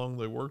how long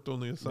they worked on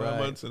the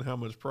assignments and how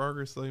much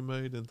progress they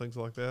made and things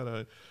like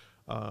that.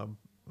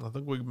 I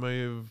think we may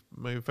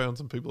have found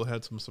some people that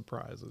had some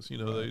surprises.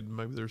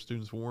 Maybe their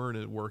students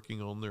weren't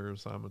working on their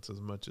assignments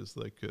as much as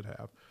they could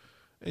have.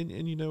 And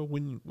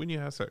when you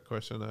ask that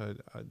question, I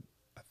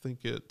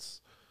think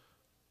it's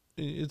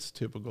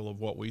typical of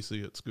what we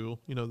see at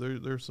school.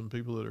 There's some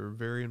people that are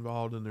very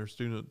involved in their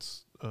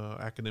students'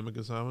 academic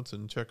assignments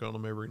and check on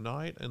them every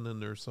night, and then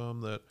there's some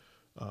that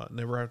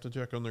never have to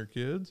check on their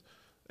kids,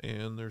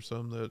 and there's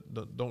some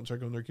that don't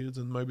check on their kids,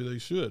 and maybe they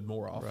should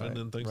more often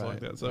and things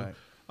like that. So,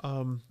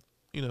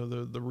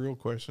 the real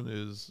question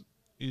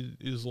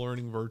is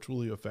learning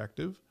virtually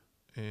effective?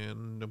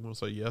 And I'm going to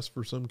say yes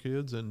for some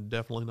kids and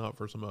definitely not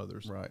for some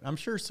others. Right. I'm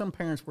sure some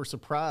parents were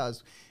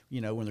surprised,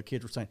 when their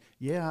kids were saying,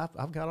 yeah,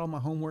 I've got all my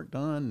homework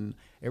done and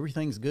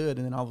everything's good.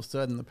 And then all of a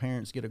sudden the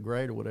parents get a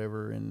grade or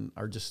whatever and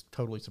are just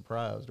totally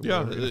surprised.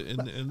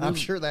 And I'm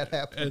sure that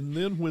happened. And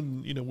then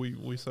when,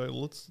 we say,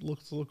 let's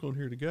look on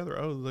here together.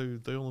 Oh,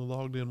 they only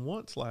logged in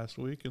once last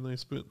week and they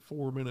spent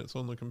 4 minutes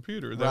on the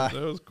computer. That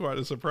was quite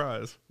a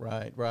surprise.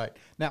 Right.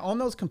 Now on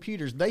those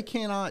computers, they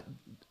cannot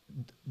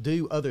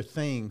do other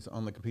things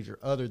on the computer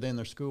other than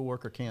their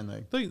schoolwork, or can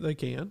they? They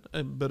can,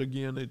 but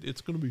again,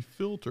 it's going to be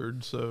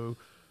filtered. So,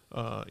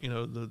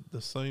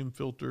 the same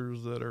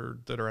filters that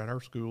are at our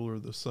school are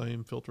the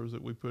same filters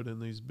that we put in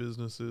these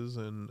businesses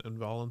and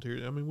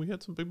volunteer. I mean, we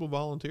had some people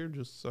volunteer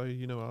just say,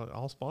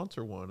 I'll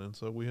sponsor one, and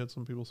so we had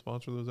some people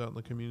sponsor those out in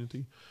the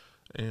community.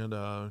 And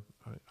I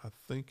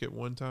think at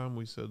one time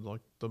we said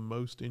like the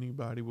most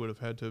anybody would have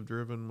had to have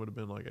driven would have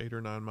been like 8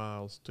 or 9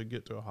 miles to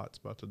get to a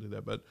hotspot to do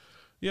that. But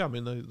yeah, I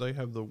mean, they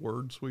have the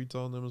Word suites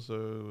on them.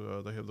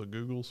 So they have the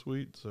Google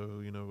suite.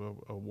 So,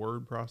 a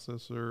word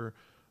processor,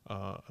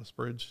 a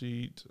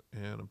spreadsheet,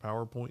 and a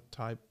PowerPoint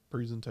type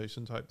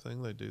presentation type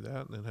thing. They do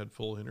that and then had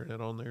full internet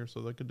on there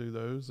so they could do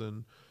those.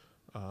 And,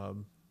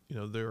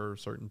 there are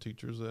certain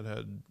teachers that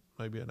had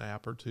maybe an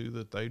app or two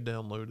that they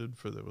downloaded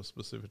that was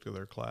specific to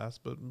their class.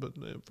 But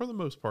for the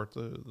most part,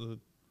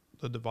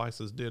 the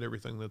devices did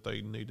everything that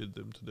they needed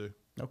them to do.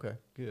 Okay,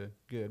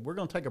 good. We're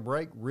going to take a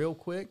break real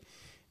quick,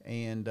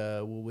 and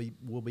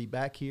we'll be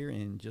back here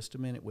in just a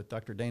minute with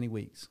Dr. Danny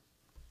Weeks.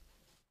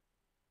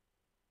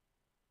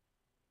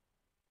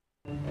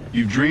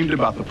 You've dreamed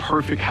about the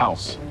perfect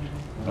house,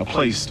 a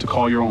place to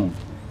call your own,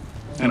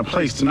 and a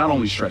place to not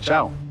only stretch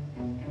out,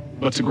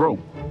 but to grow.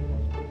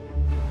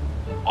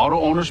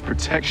 Auto Owners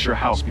protects your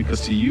house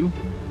because to you,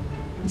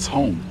 it's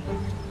home.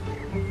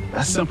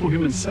 That's simple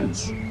human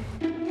sense.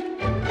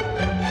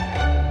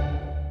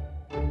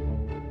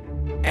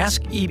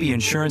 Ask EB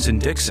Insurance in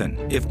Dixon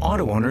if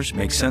auto owners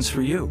make sense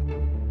for you.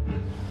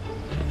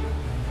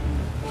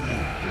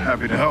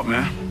 Happy to help,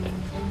 man.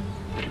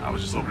 I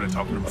was just over there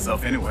talking to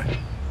myself anyway.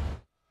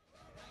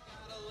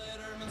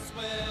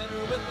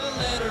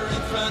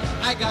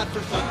 I got for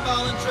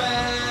football and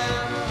track.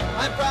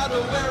 I'm proud to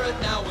wear it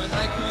now when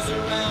I cruise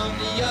around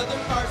the other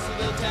parts of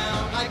the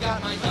town. I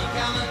got my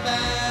decal and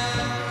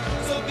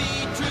bag. So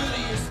be true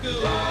to your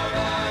school.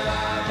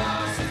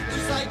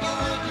 Just like you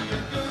would to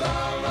your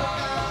girl.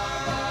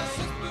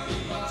 Be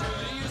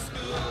true to your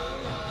school.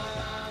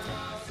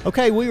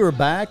 Okay, we were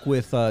back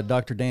with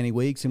Dr. Danny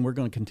Weeks, and we're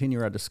going to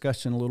continue our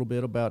discussion a little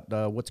bit about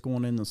what's going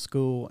on in the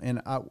school.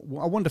 And I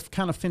wanted to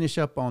kind of finish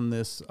up on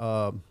this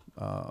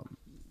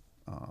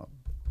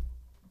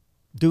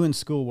doing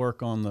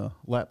schoolwork on the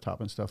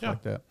laptop and stuff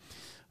like that.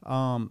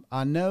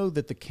 I know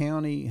that the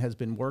county has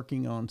been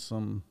working on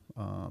some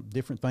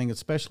different things,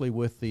 especially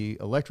with the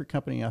electric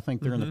company. I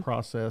think they're in the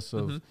process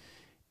of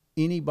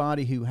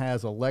anybody who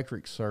has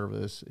electric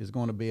service is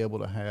going to be able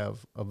to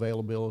have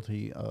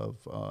availability of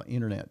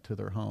internet to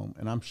their home.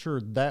 And I'm sure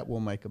that will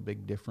make a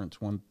big difference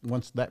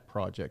once that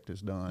project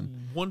is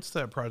done. Once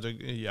that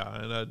project,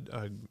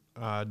 and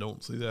I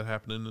don't see that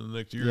happening in the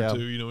next year or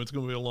two. You know, it's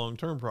going to be a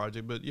long-term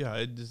project, but yeah,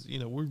 it just, you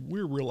know,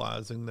 we're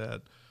realizing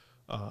that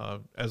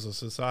as a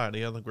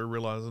society, I think we're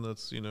realizing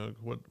that's, you know,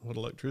 what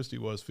electricity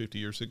was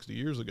 50 or 60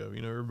 years ago.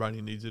 You know,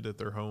 everybody needs it at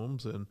their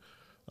homes, and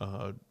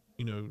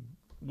you know,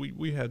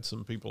 we had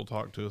some people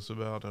talk to us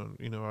about,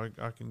 you know,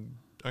 I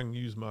can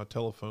use my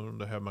telephone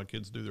to have my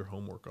kids do their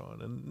homework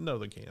on, and no,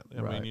 they can't.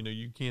 I mean, you know,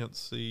 you can't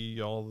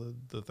see all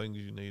the things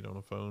you need on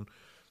a phone.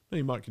 Now,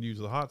 you might could use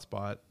the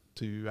hotspot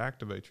to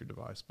activate your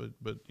device, but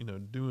you know,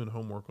 doing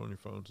homework on your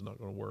phone is not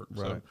going to work.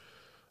 Right.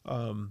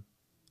 So,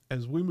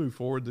 as we move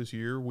forward this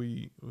year,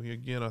 we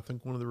again, I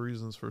think one of the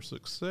reasons for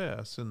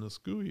success in the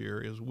school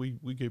year is we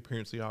gave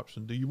parents the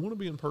option: do you want to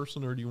be in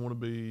person or do you want to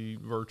be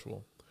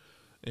virtual?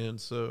 And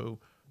so,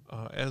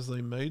 as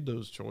they made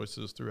those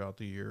choices throughout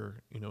the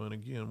year, you know, and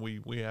again,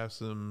 we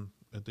asked them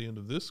at the end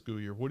of this school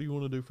year, what do you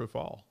want to do for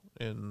fall?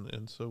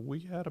 And so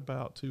we had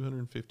about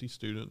 250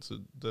 students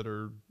that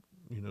are,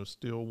 you know,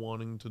 still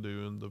wanting to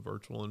do in the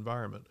virtual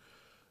environment.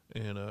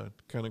 And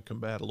kind of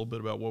combat a little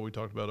bit about what we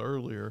talked about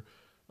earlier,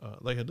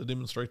 they had to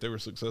demonstrate they were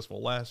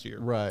successful last year.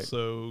 Right.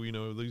 So, you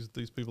know,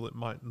 these people that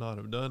might not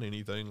have done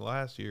anything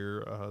last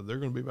year, they're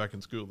going to be back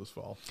in school this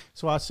fall.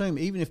 So I assume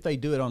even if they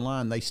do it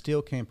online, they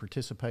still can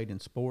participate in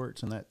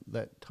sports and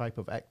that type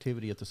of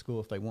activity at the school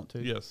if they want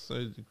to? Yes,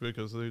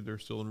 because they're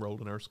still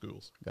enrolled in our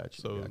schools.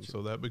 Gotcha.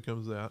 So that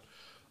becomes that.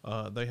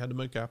 They had to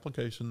make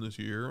application this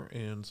year,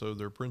 and so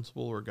their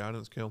principal or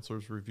guidance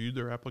counselors reviewed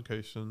their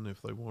application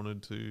if they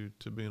wanted to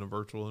be in a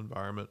virtual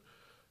environment.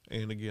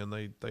 And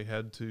again, they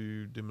had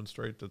to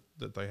demonstrate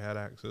that they had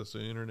access to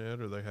internet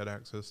or they had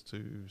access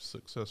to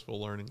successful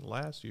learning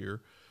last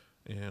year,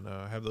 and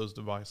have those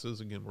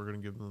devices. Again, we're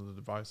going to give them the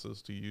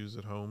devices to use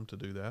at home to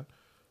do that.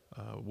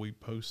 We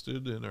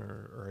posted, and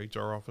our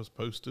HR office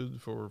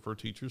posted for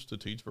teachers to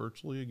teach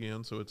virtually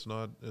again. So it's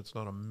not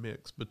a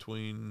mix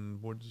between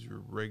what is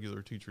your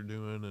regular teacher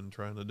doing and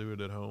trying to do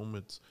it at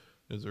home.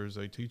 There's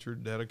a teacher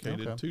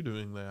dedicated to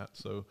doing that.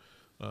 So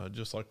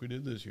just like we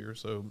did this year.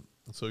 So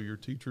your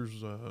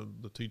teachers,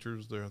 the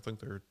teachers there, I think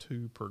there are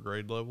 2 per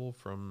grade level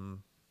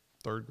from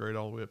 3rd grade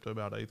all the way up to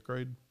about 8th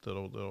grade.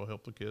 That'll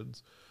help the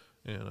kids.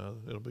 And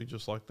it'll be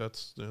just like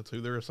that's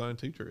who their assigned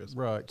teacher is.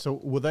 Right.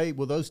 So will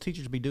those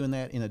teachers be doing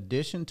that in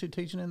addition to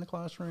teaching in the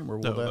classroom, or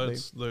will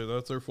that's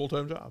their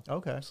full-time job.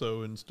 Okay.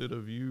 So instead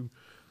of you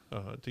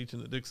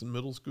teaching at Dixon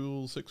Middle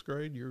School 6th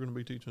grade, you're going to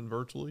be teaching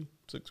virtually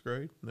 6th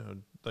grade. Now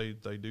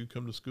they do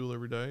come to school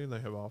every day, and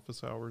they have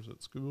office hours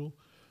at school.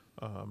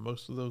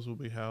 Most of those will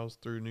be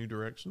housed through New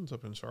Directions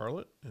up in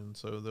Charlotte, and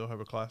so they'll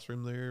have a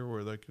classroom there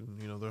where they can,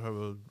 you know, they'll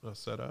have a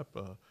setup.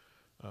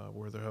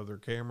 Where they have their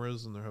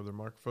cameras and they have their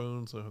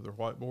microphones, they have their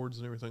whiteboards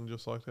and everything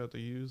just like that to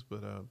use.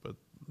 But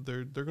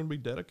they're going to be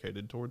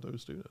dedicated toward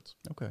those students.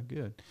 Okay,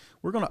 good.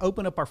 We're going to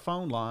open up our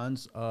phone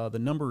lines. The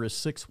number is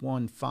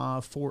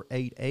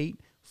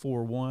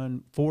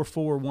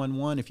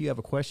 615-488-4411. If you have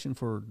a question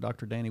for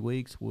Dr. Danny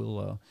Weeks,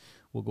 we'll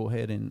go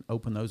ahead and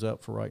open those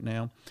up for right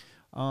now.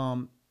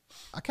 I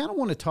kind of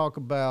want to talk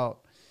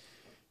about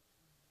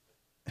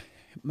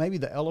maybe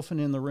the elephant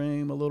in the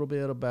room a little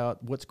bit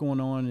about what's going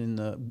on in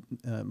the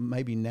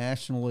maybe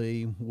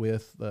nationally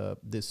with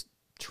this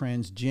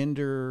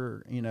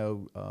transgender,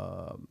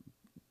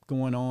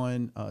 going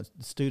on,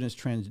 students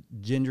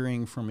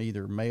transgendering from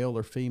either male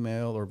or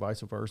female or vice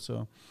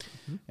versa.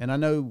 Mm-hmm. And I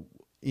know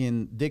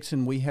in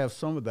Dixon we have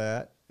some of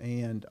that.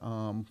 And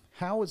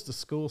how is the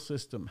school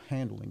system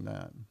handling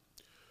that?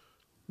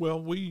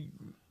 Well, we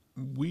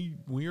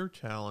are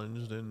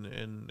challenged,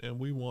 and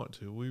we want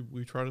to.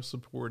 We try to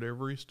support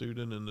every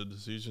student in the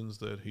decisions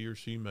that he or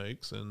she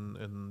makes,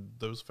 and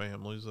those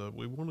families.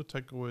 We want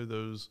to take away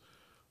those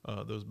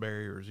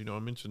barriers. You know, I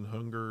mentioned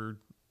hunger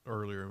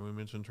earlier, and we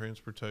mentioned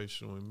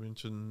transportation. We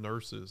mentioned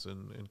nurses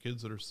and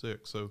kids that are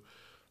sick. So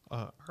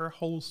our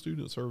whole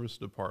student service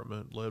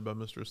department, led by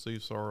Mr.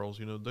 Steve Sarles,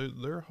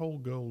 their whole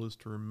goal is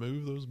to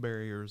remove those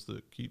barriers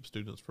that keep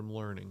students from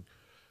learning.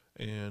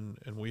 And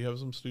we have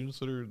some students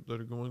that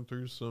are going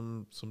through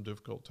some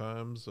difficult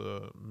times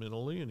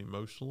mentally and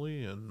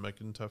emotionally, and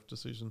making tough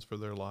decisions for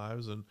their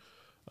lives. And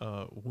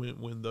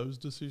when those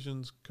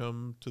decisions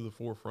come to the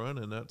forefront,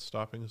 and that's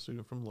stopping a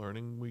student from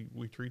learning,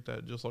 we treat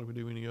that just like we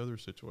do any other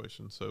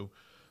situation. So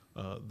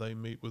they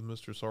meet with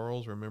Mr.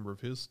 Sarles or a member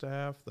of his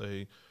staff.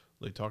 They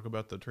talk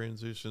about the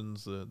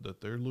transitions that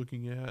they're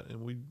looking at,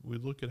 and we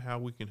look at how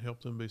we can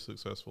help them be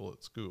successful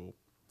at school.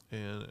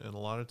 And a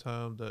lot of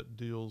time that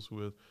deals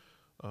with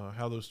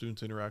how those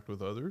students interact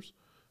with others,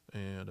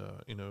 and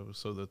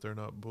so that they're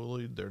not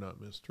bullied, they're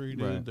not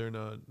mistreated, Right. they're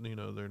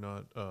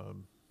not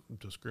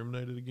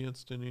discriminated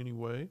against in any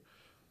way.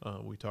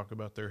 We talk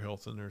about their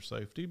health and their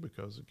safety,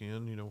 because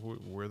again,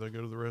 where they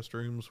go to the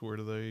restrooms, where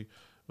do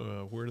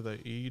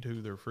they eat,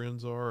 who their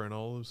friends are, and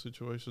all those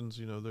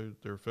situations.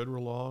 They're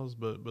federal laws,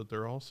 but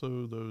they're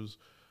also those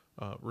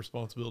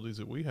responsibilities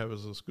that we have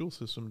as a school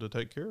system to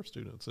take care of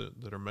students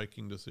that are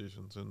making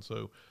decisions. And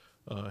so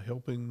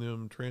helping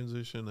them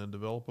transition and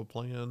develop a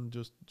plan,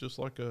 just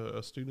like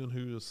a student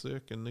who is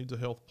sick and needs a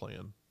health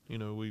plan.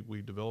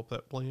 We develop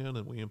that plan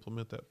and we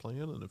implement that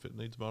plan, and if it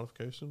needs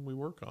modification, we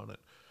work on it.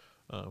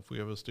 If we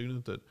have a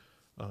student that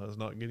is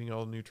not getting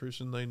all the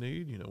nutrition they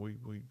need, we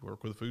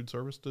work with food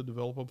service to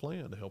develop a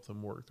plan to help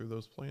them work through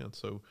those plans.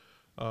 So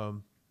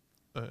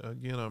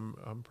again,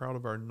 I'm proud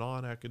of our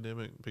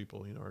non-academic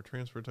people, our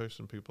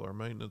transportation people, our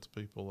maintenance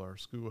people, our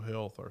school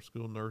health, our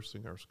school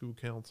nursing, our school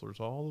counselors.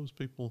 All those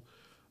people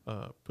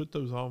put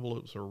those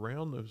envelopes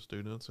around those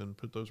students and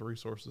put those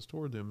resources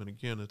toward them. And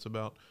again, it's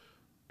about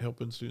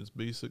helping students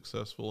be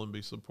successful and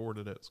be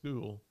supported at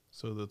school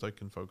so that they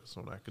can focus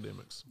on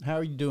academics. How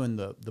are you doing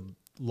the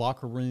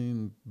locker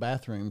room,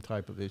 bathroom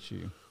type of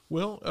issue?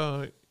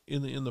 Well,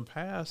 in the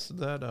past,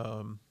 that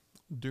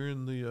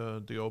during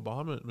the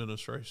Obama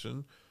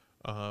administration,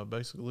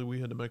 basically we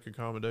had to make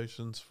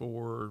accommodations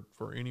for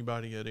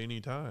anybody at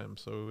any time.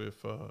 So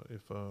if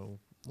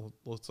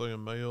let's say a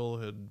male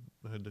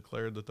had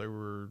declared that they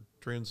were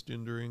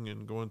transgendering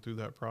and going through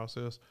that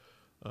process,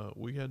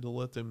 we had to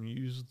let them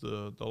use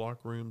the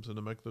locker rooms and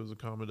to make those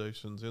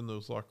accommodations in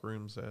those locker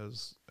rooms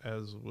as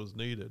was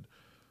needed.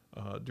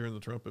 During the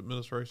Trump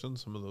administration,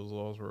 some of those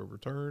laws were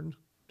overturned.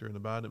 During the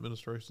Biden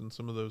administration,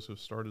 some of those have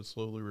started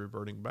slowly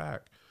reverting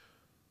back.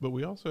 But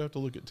we also have to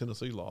look at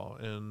Tennessee law,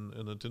 and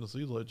the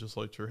Tennessee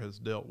legislature has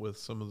dealt with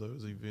some of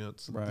those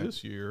events Right.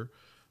 this year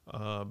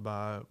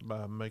by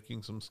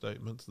making some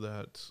statements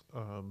that,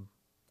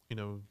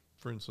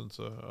 for instance,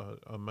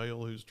 a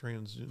male who's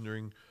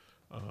transgendering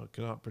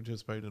cannot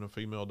participate in a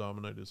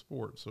female-dominated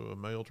sport. So a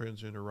male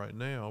transgender right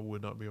now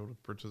would not be able to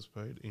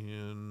participate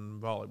in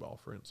volleyball,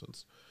 for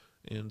instance.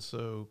 And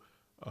so,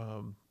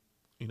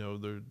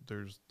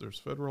 there's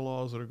federal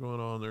laws that are going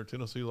on. There are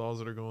Tennessee laws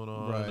that are going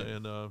on, Right.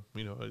 and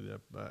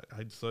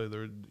I'd say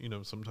they're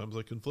sometimes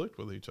they conflict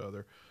with each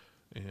other.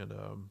 And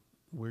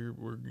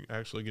we're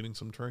actually getting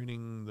some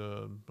training.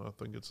 I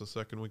think it's the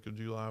second week of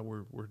July.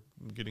 We're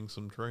getting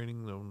some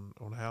training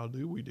on how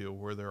do we deal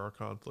where there are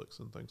conflicts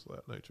and things of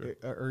that nature.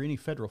 Are any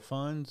federal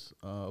funds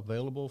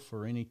available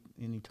for any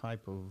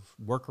type of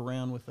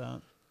workaround with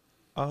that?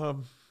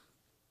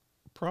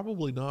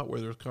 Probably not where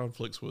there's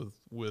conflicts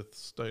with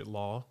state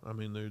law. I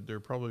mean, there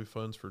are probably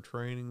funds for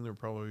training. There are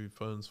probably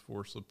funds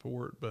for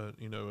support, but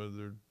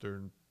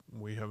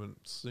we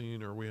haven't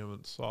seen or we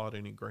haven't sought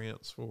any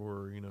grants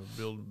for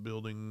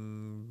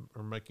building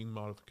or making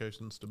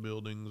modifications to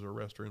buildings or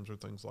restrooms or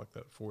things like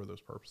that for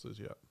those purposes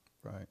yet.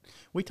 Right.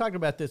 We talked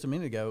about this a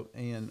minute ago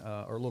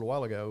or a little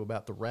while ago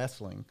about the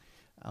wrestling,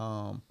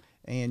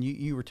 and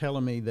you were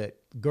telling me that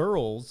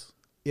girls,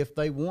 if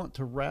they want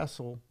to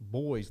wrestle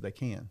boys, they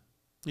can.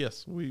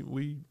 Yes,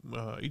 we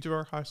each of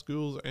our high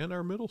schools and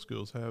our middle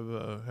schools have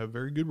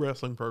very good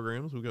wrestling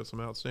programs. We've got some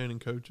outstanding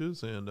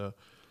coaches, and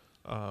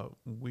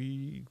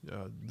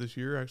this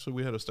year actually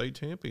we had a state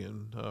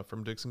champion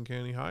from Dixon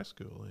County High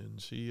School, and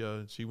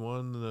she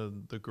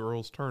won the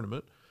girls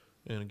tournament.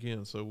 And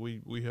again, so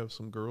we have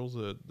some girls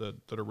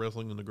that are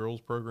wrestling in the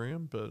girls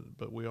program,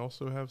 but we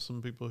also have some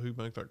people who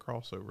make that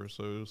crossover.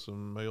 So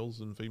some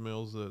males and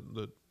females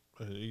that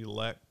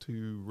elect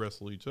to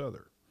wrestle each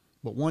other.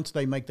 But once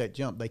they make that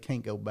jump, they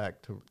can't go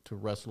back to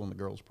wrestle in the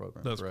girls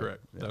program. That's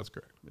correct. Yeah. That's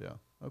correct. Yeah.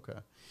 Okay.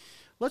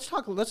 Let's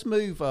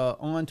move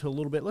on to a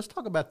little bit. Let's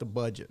talk about the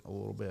budget a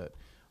little bit.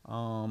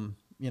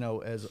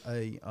 As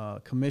a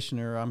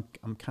commissioner,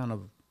 I'm kind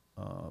of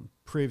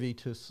privy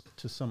to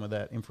some of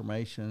that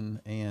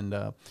information, and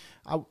I'm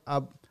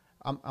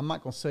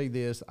not going to say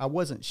this. I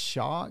wasn't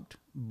shocked,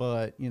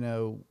 but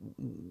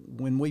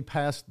when we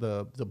passed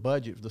the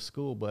budget, the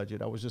school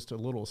budget, I was just a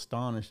little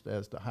astonished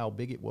as to how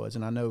big it was.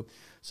 And I know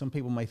some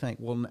people may think,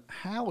 well,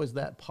 how is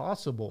that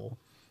possible?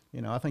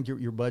 I think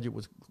your budget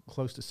was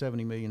close to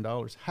 $70 million.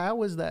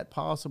 How is that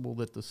possible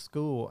that the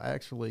school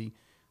actually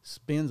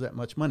spends that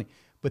much money?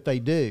 but they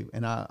do.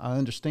 And I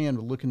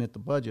understand, looking at the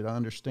budget, I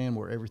understand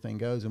where everything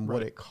goes and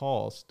what it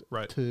costs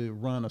to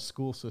run a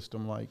school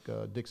system like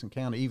Dixon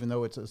County, even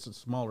though it's a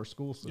smaller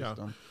school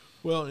system. Yeah.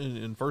 Well,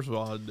 and first of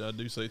all, I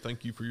do say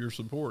thank you for your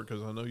support,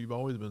 because I know you've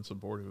always been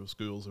supportive of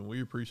schools, and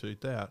we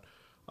appreciate that.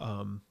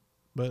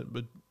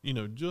 But you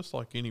know, just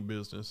like any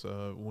business,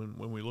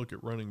 when we look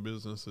at running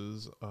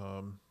businesses,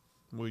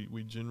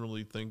 we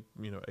generally think,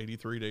 you know,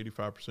 83 to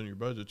 85% of your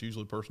budget is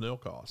usually personnel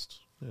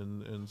costs,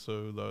 and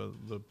so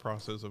the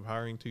process of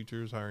hiring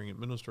teachers, hiring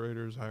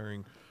administrators,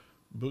 hiring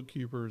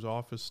bookkeepers,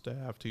 office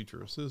staff,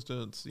 teacher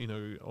assistants, you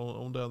know,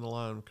 on down the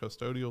line,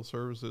 custodial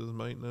services,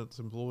 maintenance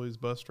employees,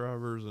 bus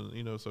drivers, and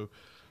you know, so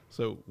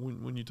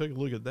when you take a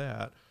look at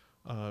that,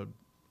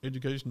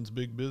 education's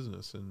big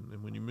business,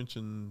 and when you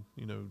mention,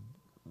 you know,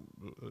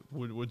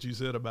 what you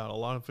said about a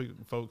lot of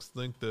folks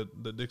think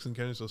that Dixon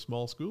County is a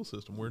small school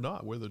system. We're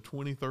not. We're the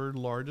 23rd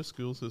largest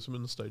school system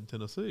in the state of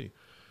Tennessee,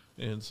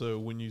 and so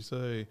when you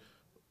say,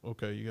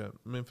 okay, you got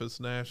Memphis,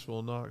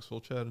 Nashville,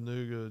 Knoxville,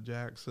 Chattanooga,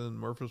 Jackson,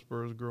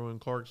 Murfreesboro's growing,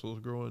 Clarksville's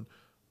growing.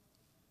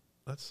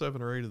 That's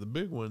 7 or 8 of the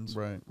big ones.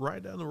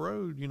 Right down the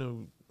road, you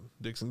know,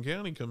 Dixon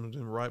County comes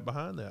in right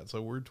behind that. So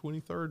we're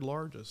 23rd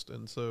largest.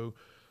 And so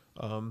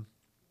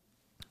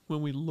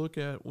when we look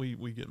at, we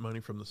get money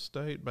from the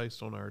state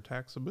based on our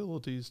tax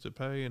abilities to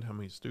pay and how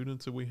many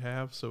students that we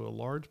have. So a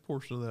large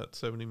portion of that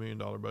 $70 million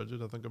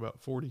budget, I think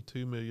about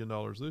 $42 million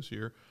this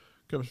year,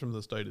 comes from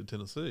the state of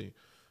Tennessee.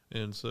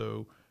 And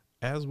so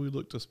as we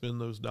look to spend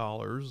those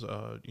dollars,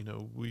 you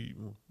know,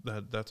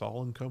 that's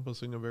all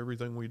encompassing of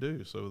everything we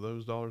do. So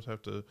those dollars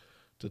have to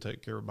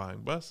take care of buying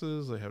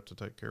buses. They have to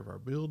take care of our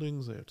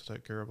buildings. They have to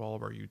take care of all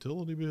of our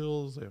utility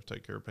bills. They have to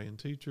take care of paying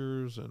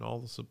teachers and all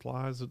the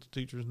supplies that the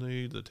teachers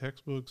need, the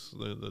textbooks,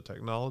 the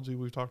technology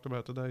we've talked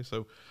about today.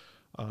 So,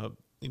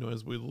 you know,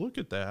 as we look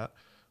at that,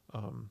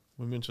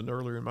 we mentioned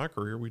earlier in my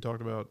career, we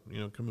talked about, you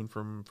know, coming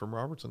from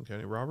Robertson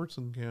County.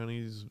 Robertson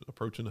County's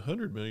approaching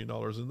 $100 million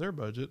in their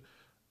budget,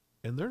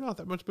 and they're not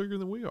that much bigger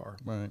than we are.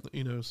 Right.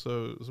 You know,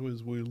 so as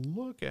we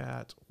look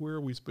at where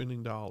are we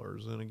spending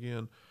dollars, and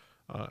again,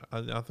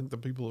 I think the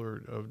people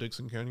of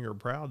Dixon County are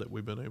proud that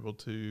we've been able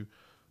to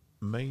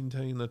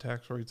maintain the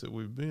tax rates that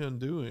we've been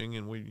doing,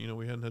 and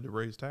we hadn't had to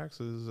raise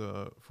taxes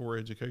for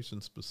education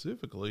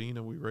specifically. You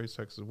know, we raise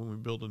taxes when we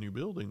build a new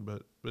building,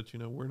 but you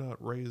know, we're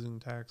not raising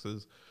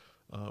taxes.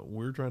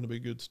 We're trying to be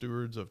good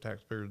stewards of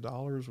taxpayers'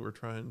 dollars. We're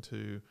trying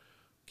to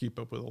keep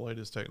up with the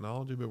latest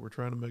technology, but we're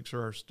trying to make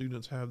sure our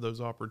students have those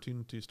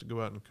opportunities to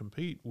go out and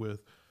compete with,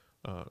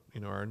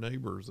 you know, our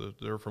neighbors.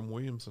 They're from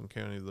Williamson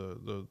County,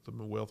 the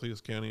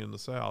wealthiest county in the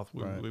South.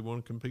 We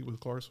want to compete with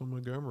Clarksville,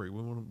 Montgomery.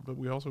 But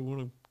we also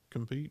want to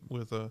compete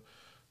with,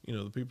 you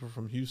know, the people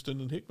from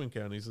Houston and Hickman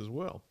counties as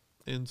well.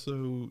 And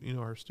so, you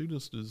know, our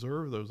students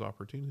deserve those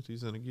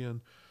opportunities. And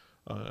again,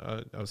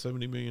 a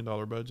 $70 million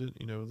budget,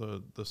 you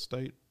know, the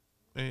state,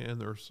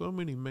 and there are so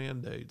many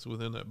mandates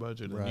within that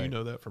budget, and you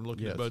know that from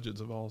looking at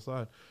budgets of all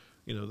sides.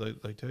 You know,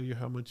 they tell you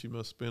how much you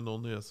must spend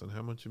on this and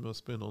how much you must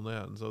spend on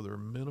that, and so there are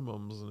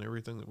minimums in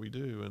everything that we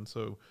do. And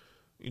so,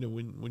 you know,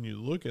 when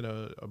you look at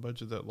a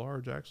budget that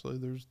large, actually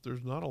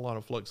there's not a lot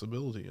of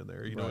flexibility in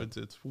there. You know,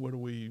 it's what do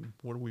we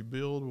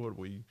build, what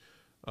do we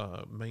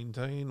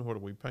maintain, what do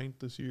we paint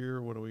this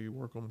year, what do we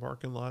work on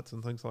parking lots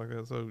and things like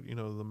that. So, you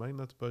know, the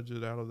maintenance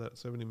budget out of that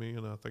 $70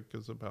 million, I think,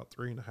 is about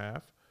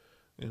 3.5,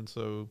 and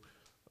so.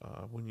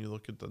 When you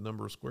look at the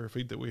number of square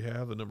feet that we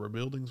have, the number of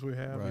buildings we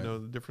have, you know,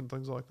 the different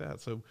things like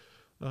that. So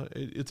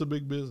it's a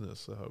big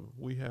business.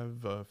 We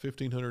have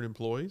 1,500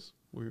 employees.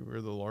 We're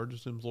the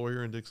largest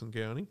employer in Dixon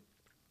County.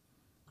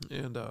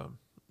 And,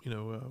 you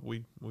know,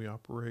 we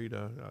operate,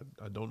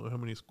 I don't know how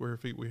many square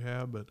feet we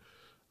have, but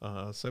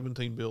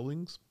 17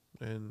 buildings.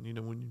 And, you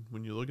know,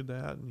 when you look at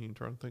that and you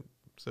try to think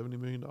 $70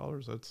 million,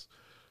 that's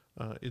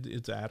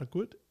it's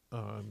adequate.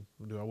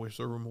 Do I wish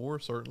there were more?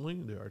 Certainly.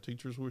 Do our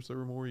teachers wish there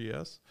were more?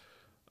 Yes.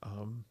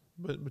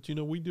 But you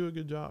know, we do a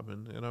good job,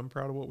 and I'm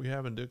proud of what we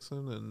have in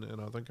Dixon, and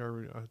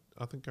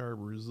I think our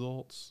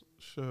results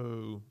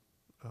show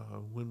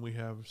when we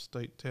have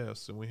state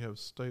tests and we have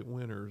state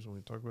winners, and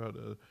we talk about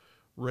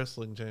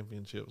wrestling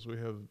championships. We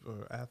have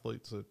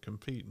athletes that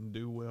compete and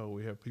do well.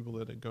 We have people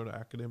that go to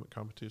academic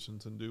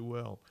competitions and do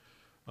well.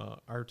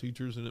 Our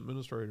teachers and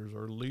administrators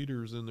are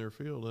leaders in their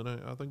field, and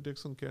I think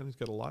Dixon County's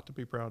got a lot to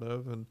be proud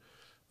of. And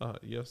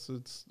yes,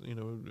 it's, you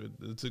know,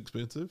 it's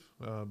expensive,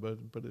 but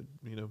it,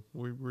 you know,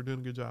 we're doing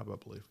a good job, I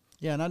believe.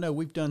 Yeah, and I know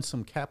we've done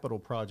some capital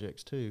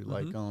projects too,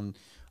 like on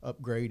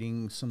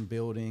upgrading some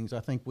buildings.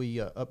 I think we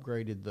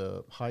upgraded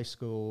the high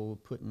school,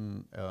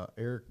 putting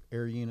air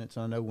units.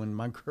 I know when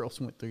my girls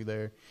went through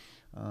there,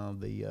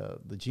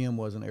 the gym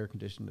wasn't air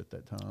conditioned at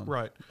that time.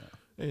 Right,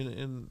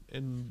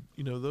 and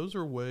you know, those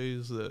are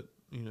ways that,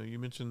 you know, you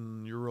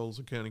mentioned your role as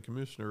a county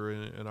commissioner,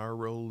 and our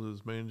role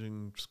is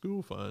managing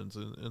school funds.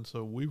 And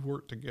so we've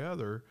worked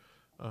together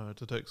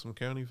to take some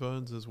county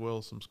funds as well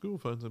as some school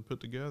funds and put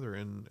together.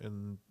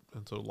 And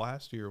so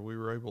last year we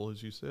were able,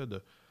 as you said,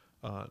 to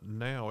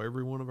now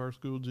every one of our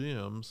school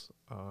gyms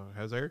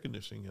has air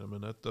conditioning in them.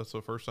 And that's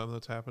the first time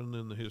that's happened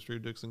in the history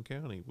of Dixon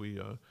County.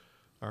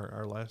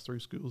 our last three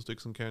schools,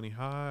 Dixon County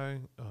High,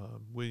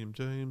 William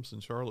James,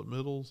 and Charlotte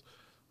Middles,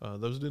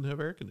 those didn't have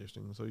air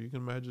conditioning. So you can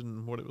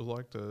imagine what it was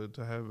like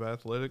to have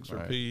athletics or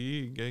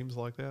PE games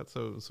like that.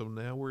 So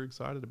now we're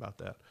excited about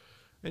that.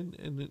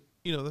 And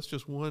that's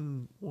just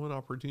one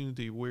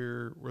opportunity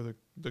where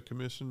the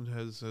commission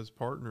has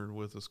partnered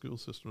with the school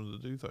system to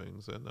do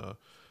things. And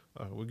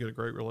we get a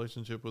great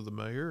relationship with the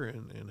mayor,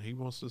 and he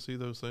wants to see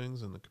those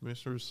things, and the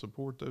commissioners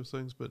support those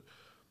things. But,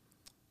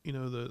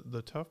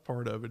 the tough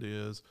part of it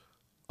is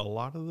a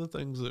lot of the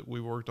things that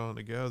we worked on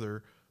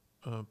together,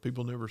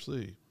 people never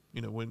see.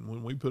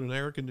 When we put an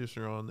air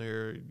conditioner on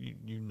there,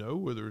 you know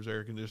whether there's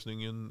air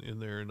conditioning in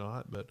there or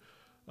not. But,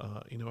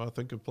 I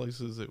think of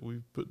places that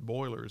we've put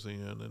boilers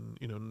in, and,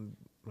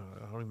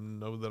 I don't even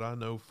know that I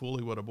know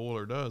fully what a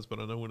boiler does, but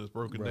I know when it's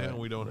broken down,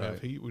 we don't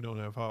have heat, we don't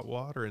have hot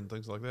water and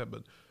things like that.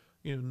 But,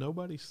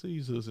 nobody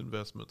sees those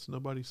investments.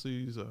 Nobody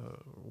sees,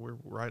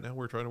 right now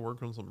we're trying to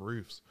work on some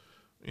roofs.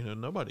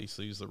 Nobody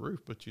sees the roof,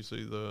 but you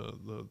see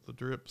the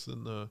drips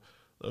and the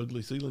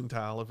ugly ceiling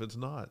tile if it's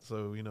not.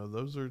 So,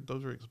 those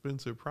are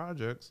expensive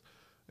projects,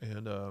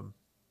 and,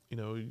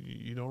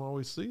 you don't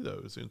always see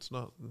those. It's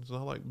not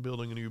like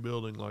building a new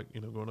building, like,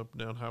 going up and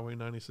down Highway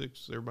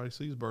 96. Everybody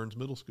sees Burns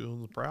Middle School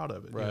and is proud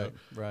of it. Right.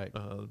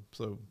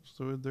 So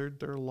there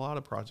are a lot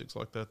of projects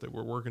like that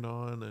we're working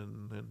on,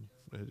 and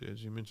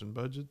as you mentioned,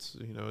 budgets,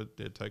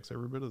 it takes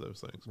every bit of those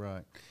things.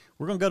 Right.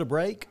 We're going to go to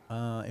break,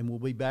 and we'll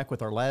be back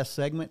with our last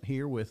segment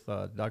here with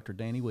Dr.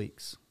 Danny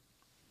Weeks.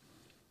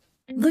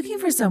 Looking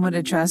for someone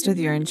to trust with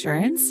your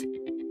insurance?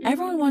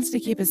 Everyone wants to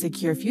keep a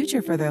secure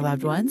future for their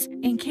loved ones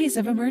in case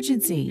of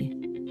emergency.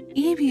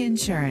 EB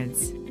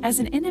Insurance. As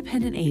an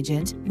independent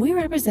agent, we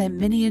represent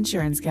many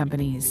insurance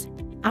companies.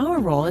 Our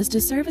role is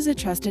to serve as a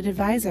trusted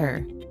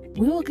advisor.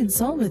 We will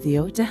consult with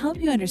you to help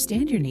you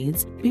understand your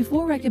needs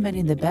before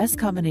recommending the best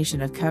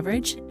combination of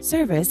coverage,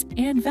 service,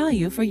 and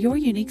value for your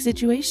unique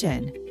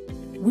situation.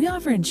 We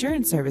offer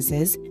insurance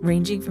services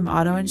ranging from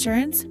auto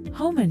insurance,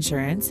 home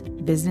insurance,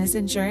 business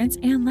insurance,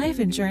 and life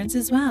insurance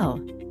as well.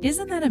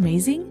 Isn't that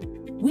amazing?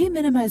 We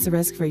minimize the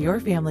risk for your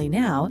family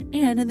now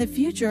and in the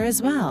future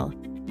as well.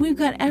 We've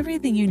got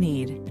everything you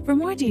need. For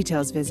more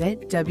details,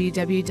 visit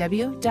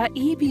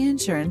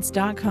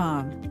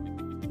www.ebinsurance.com.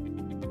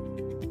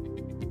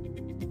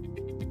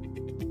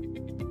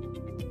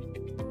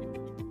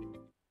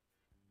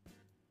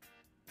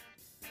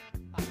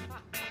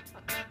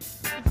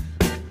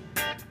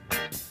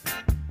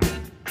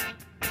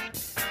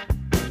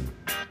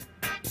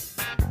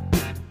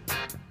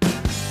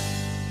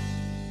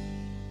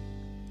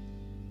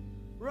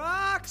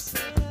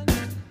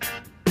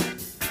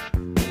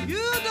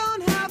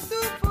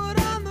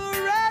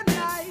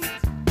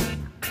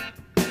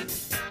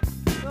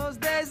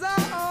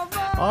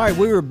 All right,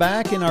 we were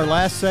back in our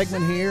last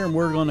segment here, and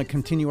we're going to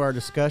continue our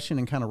discussion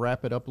and kind of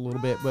wrap it up a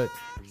little bit. But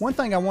one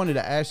thing I wanted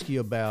to ask you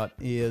about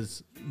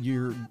is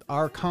you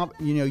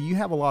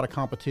have a lot of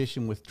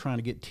competition with trying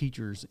to get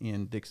teachers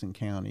in Dixon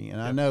County,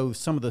 and I know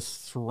some of the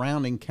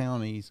surrounding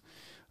counties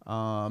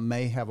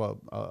may have a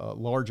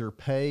larger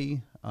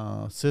pay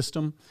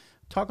system.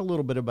 Talk a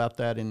little bit about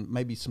that and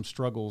maybe some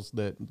struggles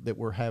that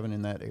we're having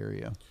in that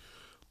area.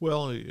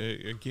 Well,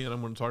 again,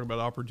 I'm going to talk about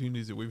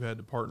opportunities that we've had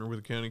to partner with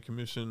the county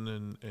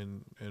commission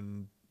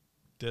and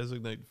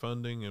designate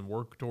funding and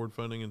work toward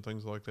funding and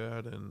things like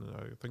that. And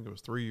I think it was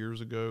 3 years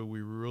ago,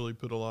 we really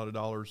put a lot of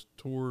dollars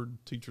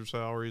toward teacher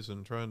salaries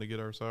and trying to get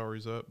our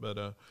salaries up.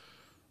 But,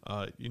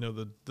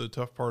 the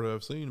tough part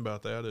I've seen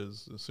about that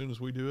is as soon as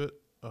we do it,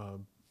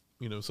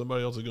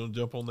 somebody else is going to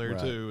jump on there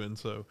too. And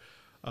so,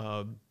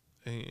 and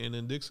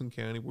in Dixon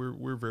County,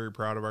 we're very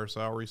proud of our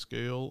salary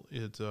scale.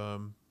 It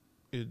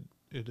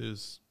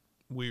is,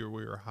 we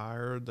are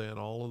higher than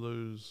all of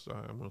those,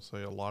 I'm going to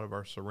say a lot of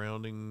our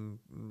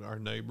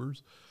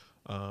neighbors.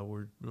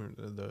 We're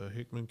the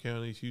Hickman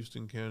counties,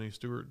 Houston County,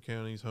 Stewart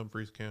counties,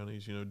 Humphreys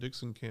counties.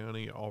 Dixon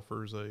County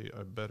offers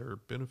a better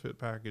benefit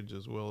package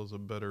as well as a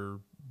better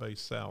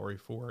base salary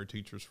for our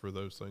teachers for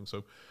those things.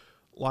 So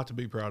a lot to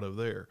be proud of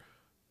there.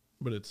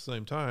 But at the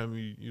same time,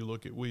 you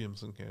look at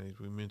Williamson counties.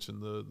 We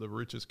mentioned the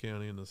richest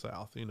county in the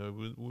South.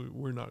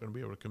 We're not going to be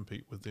able to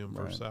compete with them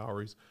for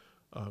salaries.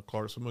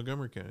 Clarksville,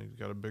 Montgomery County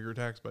got a bigger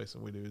tax base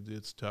than we do.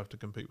 It's tough to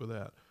compete with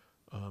that.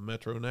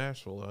 Metro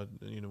Nashville,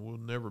 we'll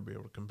never be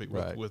able to compete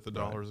with the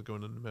dollars that go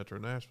into Metro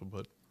Nashville.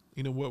 But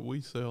what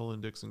we sell in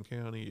Dixon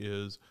County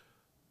is,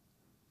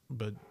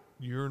 but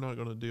you're not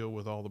going to deal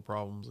with all the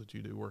problems that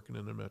you do working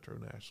in the Metro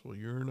Nashville.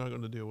 You're not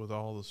going to deal with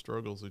all the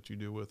struggles that you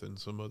deal with in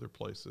some other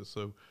places.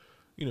 So,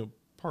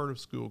 part of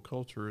school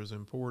culture is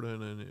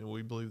important, and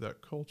we believe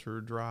that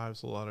culture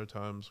drives a lot of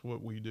times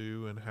what we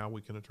do and how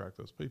we can attract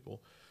those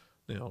people.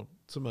 Now,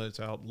 somebody that's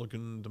out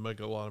looking to make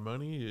a lot of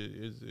money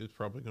is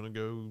probably going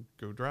to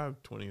go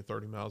drive 20 or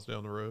 30 miles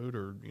down the road,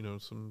 or,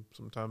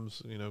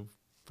 sometimes,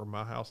 from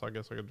my house, I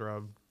guess I could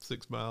drive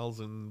 6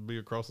 miles and be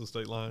across the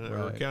state line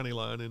or county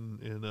line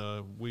in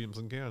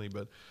Williamson County.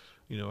 But,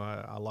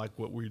 I like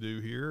what we do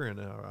here, and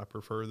I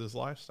prefer this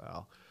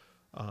lifestyle.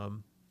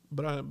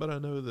 But I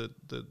know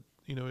that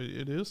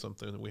it is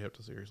something that we have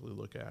to seriously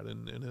look at,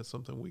 and it's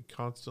something we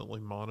constantly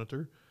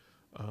monitor.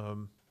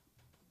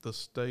 The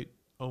state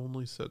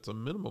only sets a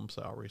minimum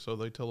salary, so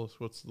they tell us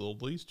what's the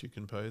least you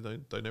can pay.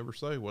 They never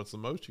say what's the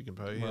most you can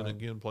pay. Right. And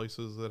again,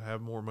 places that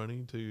have more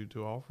money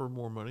to offer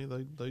more money,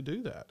 they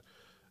do that.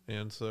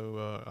 And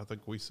so I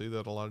think we see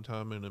that a lot of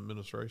time in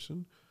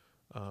administration.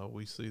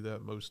 We see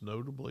that most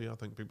notably. I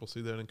think people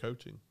see that in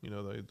coaching.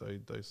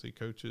 They see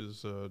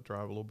coaches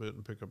drive a little bit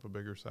and pick up a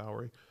bigger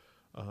salary.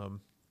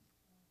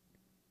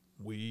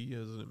 We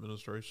as an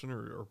administration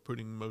are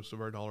putting most of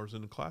our dollars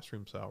into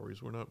classroom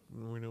salaries. We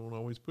don't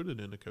always put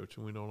it into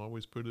coaching. We don't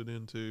always put it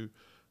into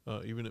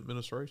even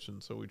administration.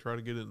 So we try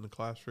to get it in the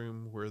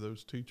classroom where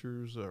those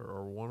teachers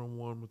are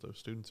one-on-one with those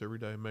students every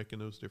day, making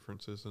those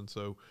differences. And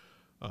so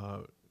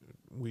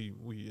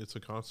it's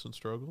a constant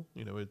struggle.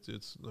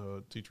 It's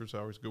teacher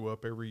salaries go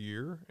up every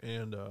year,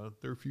 and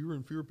there are fewer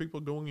and fewer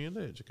people going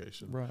into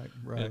education. Right.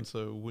 And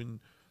so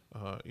when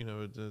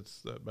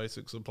it's that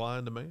basic supply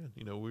and demand.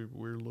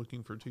 We're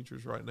looking for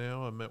teachers right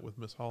now. I met with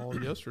Miss Hall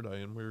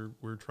yesterday, and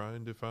we're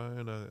trying to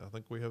find. I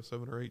think we have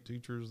 7 or 8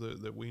 teachers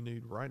that we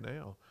need right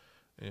now,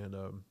 and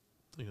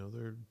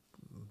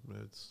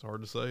it's hard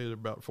to say. They're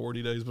about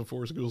 40 days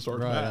before school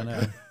starts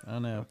back. I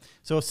know.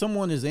 So if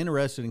someone is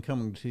interested in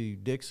coming to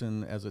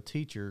Dixon as a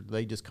teacher,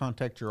 they just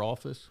contact your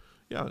office.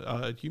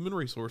 Yeah, Human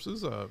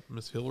Resources.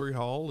 Miss Hillary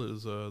Hall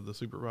is the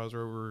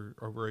supervisor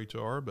over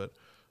HR, but.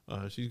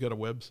 She's got a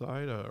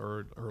website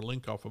or a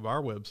link off of our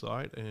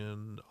website,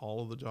 and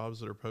all of the jobs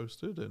that are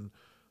posted, and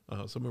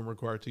some of them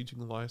require a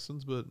teaching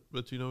license, but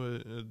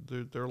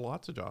there are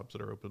lots of jobs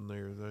that are open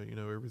there.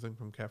 Everything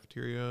from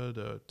cafeteria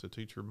to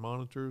teacher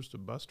monitors to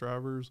bus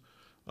drivers.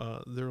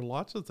 There are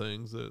lots of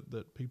things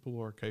that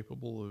people are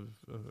capable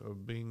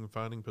of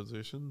finding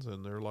positions,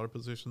 and there are a lot of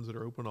positions that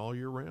are open all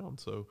year round.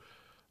 So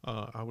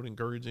I would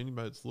encourage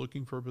anybody that's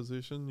looking for a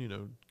position,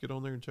 get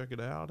on there and check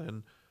it out.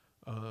 And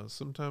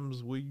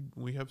sometimes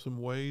we have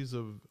some ways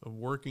of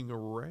working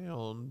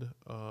around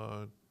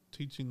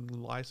teaching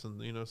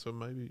license, so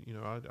maybe,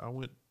 I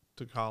went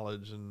to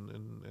college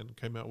and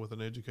came out with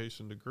an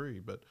education degree,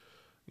 but,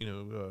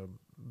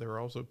 there are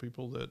also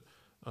people that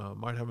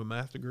might have a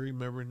math degree,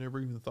 never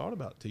even thought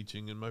about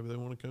teaching, and maybe they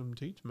want to come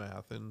teach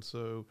math. And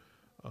so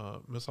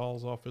Ms.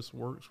 Hall's office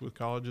works with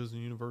colleges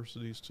and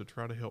universities to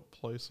try to help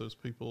place those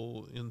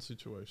people in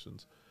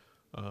situations.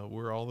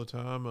 We're all the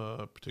time,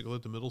 particularly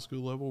at the middle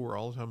school level, we're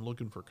all the time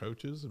looking for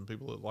coaches and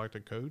people that like to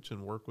coach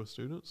and work with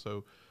students.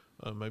 So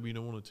maybe you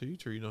don't want to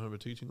teach, or you don't have a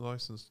teaching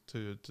license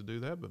to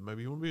do that, but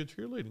maybe you want to be a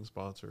cheerleading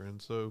sponsor.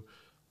 And so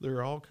there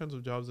are all kinds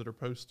of jobs that are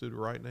posted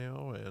right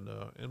now,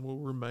 and will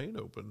remain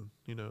open.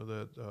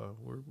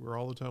 We're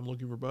all the time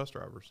looking for bus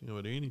drivers.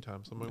 At any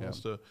time somebody wants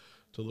to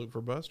look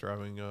for bus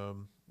driving,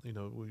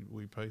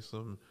 we pay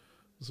some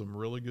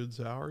really good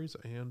salaries,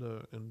 and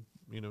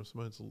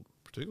somebody's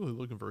particularly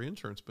looking for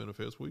insurance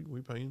benefits,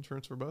 we pay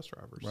insurance for bus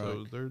drivers.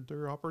 Right. So there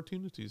are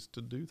opportunities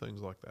to do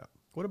things like that.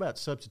 What about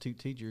substitute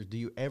teachers? Do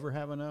you ever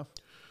have enough?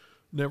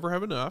 Never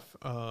have enough.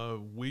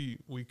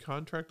 We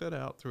contract that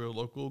out through a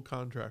local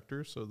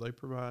contractor, so they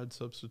provide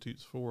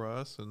substitutes for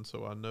us, and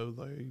so I know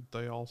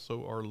they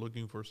also are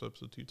looking for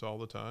substitutes all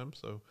the time.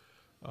 So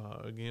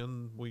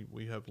again,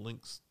 we have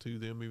links to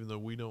them, even though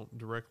we don't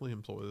directly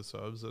employ the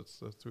subs.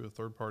 That's through a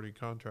third-party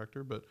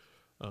contractor, but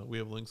we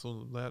have links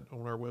on that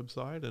on our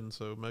website. And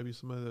so maybe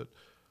somebody that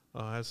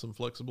has some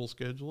flexible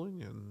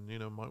scheduling and,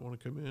 might want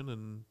to come in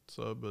and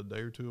sub a day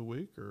or two a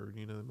week, or,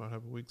 they might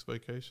have a week's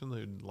vacation.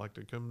 They'd like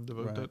to come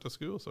devote that to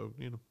school. So,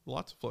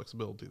 lots of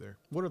flexibility there.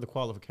 What are the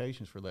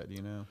qualifications for that? Do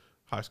you know?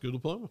 High school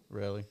diploma.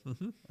 Really?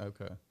 Mm-hmm.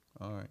 Okay.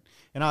 All right.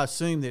 And I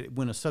assume that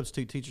when a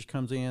substitute teacher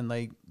comes in,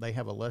 they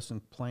have a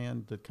lesson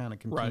plan to kind of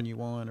continue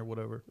on or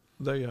whatever.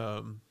 They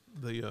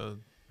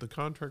the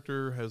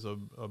contractor has a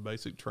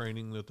basic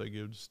training that they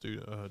give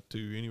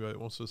to anybody that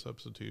wants to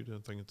substitute. I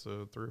think it's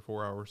a 3 or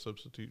 4 hour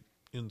substitute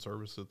in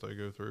service that they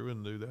go through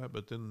and do that.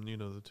 But then,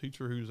 the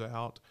teacher who's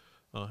out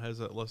has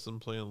that lesson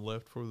plan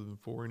left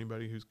for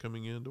anybody who's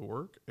coming in to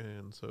work.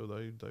 And so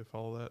they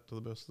follow that to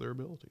the best of their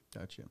ability.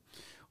 Gotcha.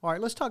 All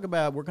right, let's talk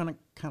about, we're going to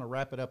kind of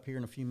wrap it up here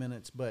in a few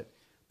minutes, but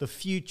the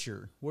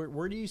future.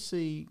 Where do you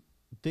see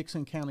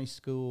Dixon County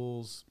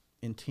schools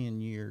in 10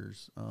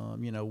 years?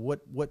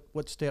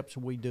 What steps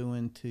are we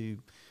doing to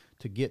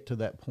get to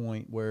that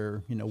point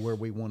where, where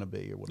we want to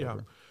be or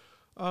whatever?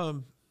 Yeah.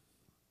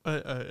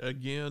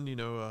 Again,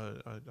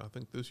 I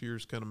think this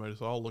year's kind of made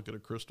us all look at a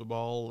crystal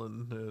ball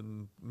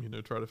and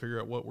try to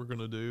figure out what we're going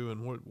to do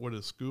and what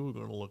is school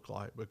going to look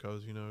like,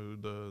 because,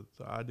 the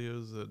idea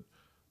is that,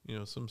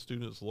 some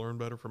students learn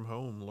better from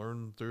home,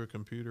 learn through a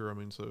computer. I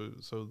mean,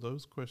 so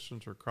those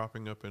questions are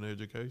cropping up in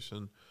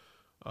education.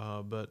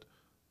 But,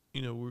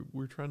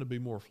 we're trying to be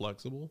more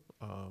flexible.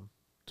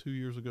 2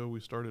 years ago, we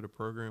started a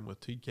program with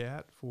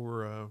TCAT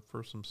for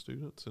some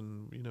students.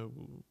 And,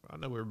 I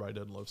know everybody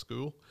doesn't love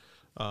school.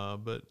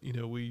 But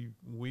we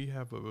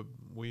have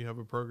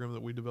a program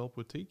that we developed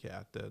with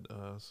TCAT that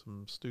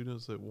some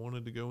students that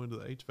wanted to go into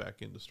the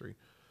HVAC industry,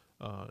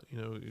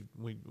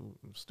 We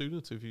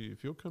students,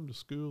 if you'll come to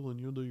school and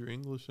you'll do your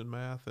English and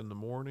math in the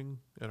morning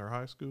at our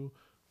high school,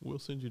 we'll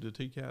send you to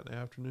TCAT in the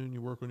afternoon.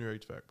 You work on your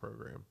HVAC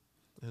program,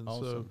 and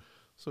Awesome.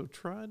 so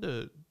try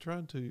to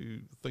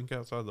think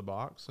outside the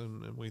box,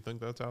 and we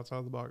think that's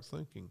outside the box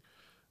thinking,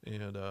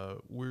 and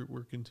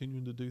we're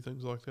continuing to do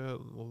things like that.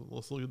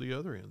 Let's look at the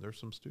other end. There's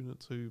some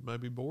students who may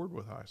be bored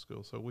with high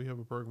school, so we have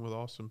a program with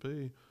Austin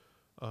P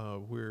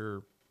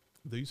where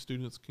these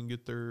students can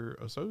get their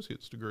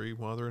associate's degree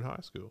while they're in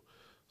high school.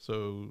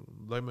 So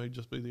they may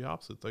just be the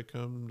opposite. They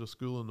come to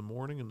school in the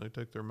morning and they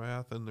take their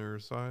math and their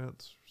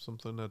science,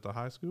 something at the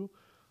high school.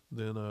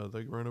 Then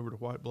they run over to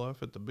White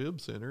Bluff at the Bibb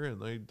Center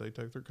and they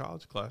take their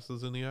college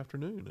classes in the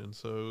afternoon. And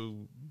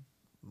so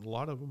a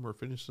lot of them are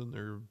finishing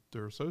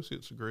their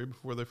associate's degree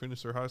before they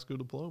finish their high school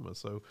diploma.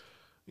 So,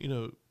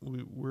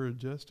 we're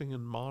adjusting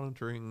and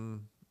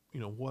monitoring,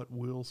 what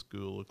will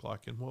school look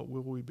like and what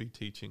will we be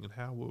teaching and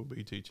how we'll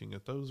be teaching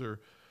it. Those are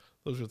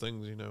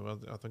things,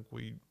 I think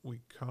we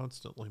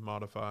constantly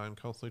modify and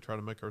constantly try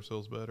to make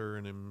ourselves better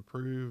and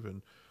improve.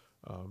 And,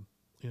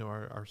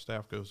 our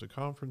staff goes to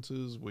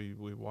conferences, we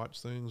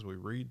watch things, we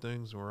read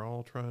things, and we're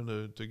all trying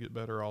to get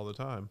better all the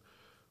time.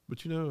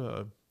 But,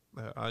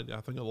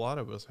 I think a lot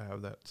of us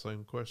have that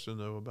same question,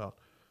 though, about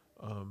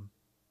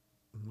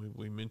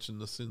we mentioned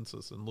the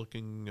census and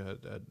looking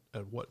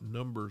at what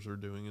numbers are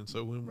doing. And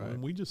so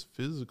when we just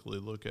physically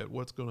look at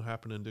what's going to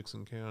happen in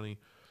Dickson County,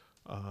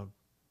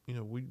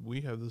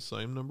 we have the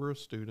same number of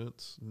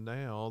students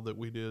now that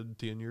we did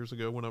 10 years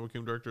ago when I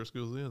became director of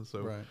schools then.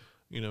 So,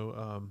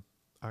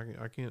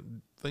 I can't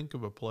think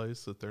of a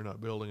place that they're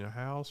not building a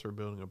house or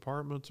building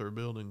apartments or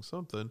building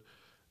something.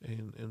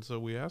 And so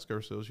we ask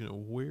ourselves,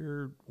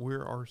 where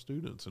are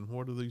students and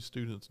what are these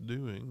students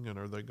doing? And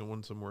are they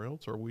going somewhere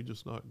else? Or are we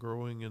just not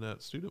growing in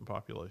that student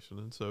population?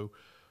 And so,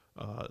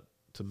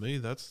 to me,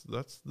 that's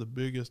the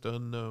biggest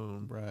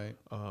unknown. Right.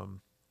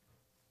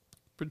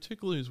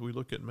 Particularly as we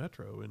look at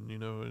Metro and,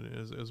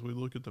 as we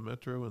look at the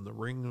Metro and the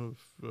ring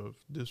of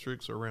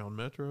districts around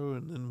Metro.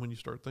 And then when you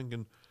start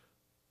thinking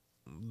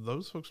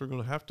those folks are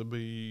going to have to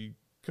be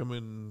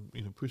coming,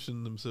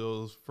 pushing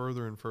themselves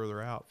further and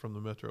further out from the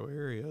metro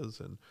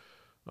areas. And,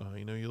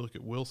 you look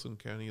at Wilson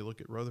County, you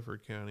look at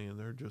Rutherford County, and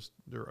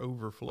they're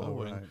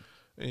overflowing. Right.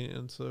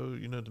 And so,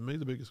 to me,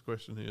 the biggest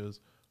question is,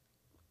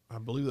 I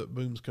believe that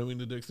boom's coming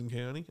to Dickson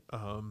County.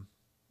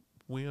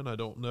 When, I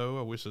don't know.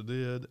 I wish I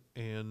did.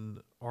 And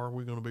are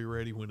we going to be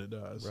ready when it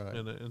does? Right.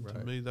 And to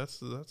me, that's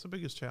the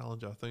biggest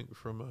challenge, I think,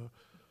 from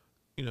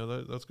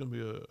that's going to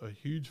be a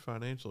huge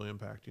financial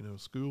impact.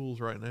 Schools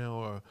right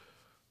now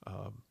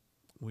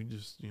we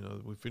just,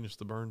 we finished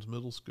the Burns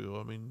Middle School.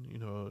 I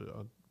mean,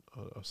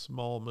 a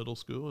small middle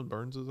school, and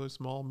Burns is a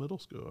small middle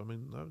school. I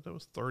mean, that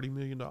was $30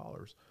 million.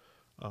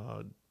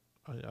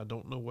 I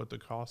don't know what the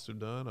costs have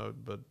done,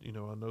 but, I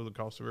know the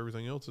cost of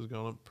everything else has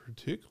gone up,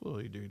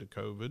 particularly due to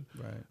COVID.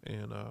 Right.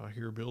 And I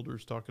hear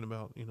builders talking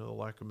about, the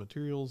lack of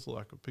materials, the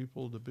lack of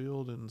people to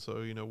build. And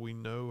so, we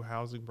know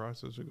housing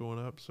prices are going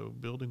up, so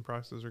building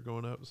prices are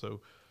going up.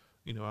 So,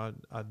 I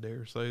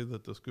dare say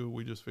that the school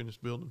we just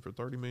finished building for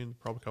 $30 million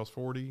probably cost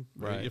 40,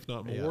 right, if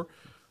not more.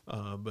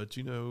 But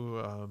if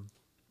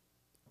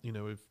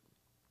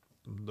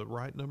the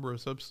right number of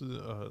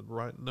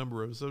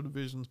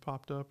subdivisions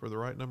popped up, or the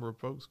right number of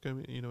folks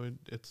came,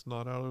 it's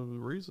not out of the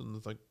reason.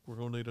 It's like we're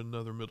going to need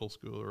another middle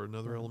school or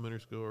another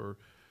elementary school, or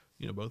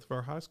both of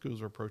our high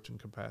schools are approaching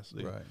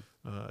capacity. Right.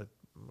 I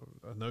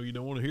know you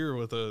don't want to hear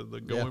what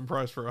the going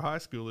price for a high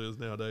school is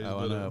nowadays,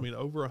 but I mean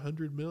over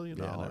 $100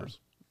 million.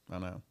 I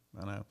know.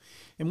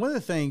 And one of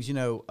the things,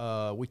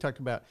 we talked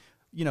about,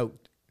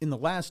 in the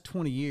last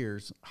 20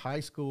 years, high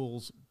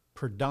schools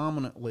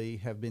predominantly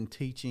have been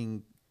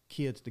teaching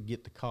kids to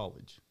get to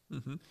college.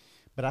 Mm-hmm.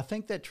 But I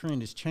think that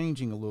trend is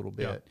changing a little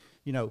bit.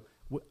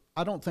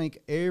 I don't think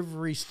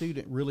every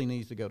student really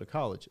needs to go to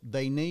college.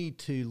 They need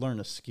to learn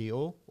a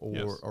skill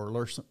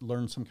or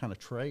learn some kind of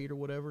trade or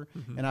whatever.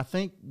 Mm-hmm. And I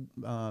think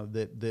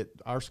that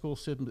our school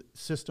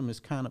system is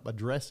kind of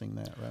addressing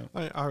that,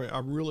 right? I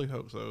really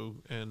hope so.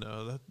 And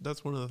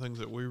that's one of the things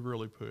that we've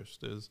really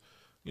pushed is,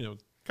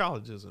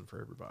 college isn't for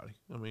everybody.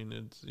 I mean,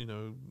 it's,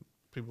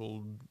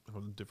 people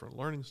have different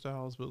learning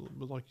styles,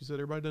 but like you said,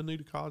 everybody doesn't need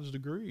a college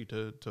degree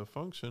to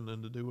function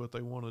and to do what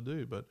they want to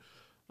do. But,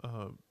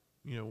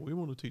 we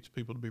want to teach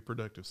people to be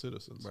productive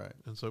citizens. Right.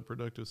 And so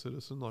productive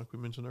citizen, like we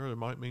mentioned earlier,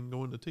 might mean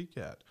going to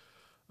TCAT.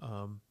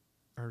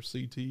 Our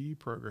CTE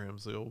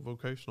programs, the old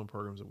vocational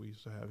programs that we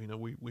used to have,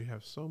 we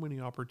have so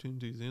many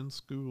opportunities in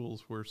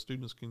schools where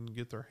students can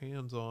get their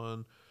hands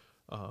on,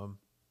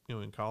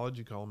 in college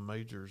you call them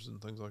majors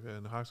and things like that.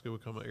 In high school we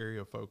call them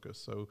area of focus.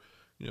 So,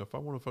 if I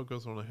want to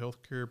focus on a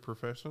healthcare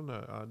profession,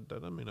 that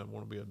doesn't mean I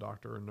want to be a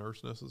doctor or a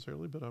nurse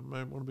necessarily, but I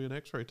might want to be an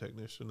x-ray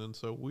technician. And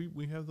so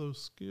we have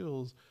those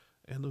skills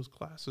and those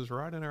classes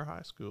right in our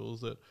high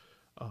schools that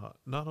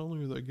not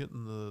only are they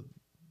getting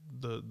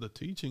the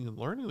teaching and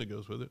learning that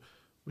goes with it,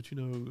 but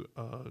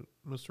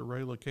Mr.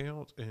 Ray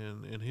LeCount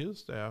and his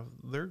staff,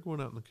 they're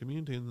going out in the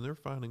community and they're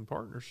finding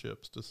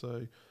partnerships to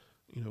say,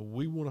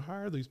 we want to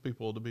hire these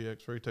people to be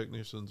x-ray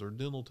technicians or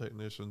dental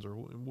technicians or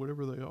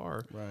whatever they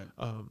are. Right.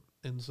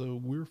 And so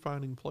we're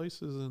finding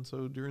places. And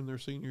so during their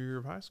senior year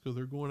of high school,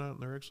 they're going out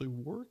and they're actually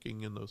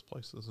working in those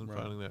places and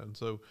finding that. And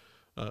so,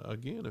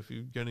 again, if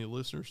you've got any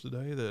listeners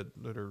today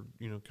that are,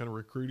 kind of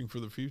recruiting for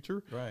the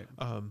future, right.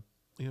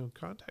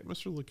 Contact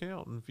Mr.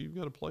 LeCount. And if you've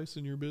got a place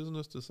in your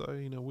business to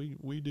say,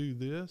 we do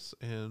this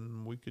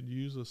and we could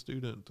use a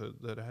student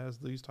that has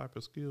these type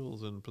of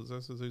skills and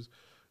possesses these,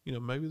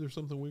 maybe there's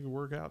something we can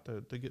work out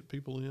to get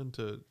people in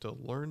to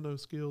learn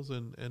those skills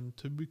and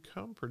to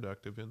become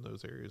productive in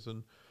those areas.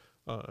 And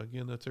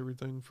again, that's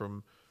everything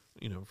from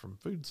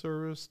food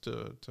service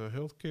to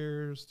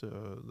healthcare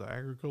to the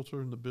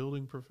agriculture and the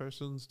building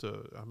professions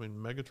to,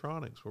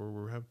 mechatronics, where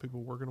we have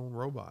people working on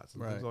robots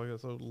and things like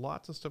that. So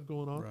lots of stuff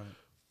going on. Right.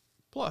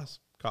 Plus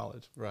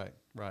college. Right,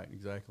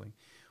 exactly.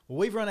 Well,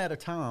 we've run out of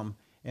time,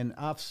 and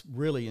I've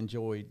really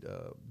enjoyed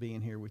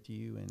being here with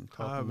you and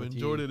talking with you. I've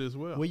enjoyed it as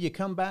well. Will you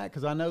come back?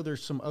 Because I know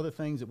there's some other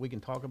things that we can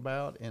talk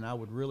about, and I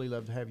would really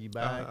love to have you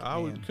back. I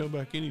would come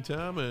back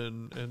anytime,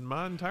 and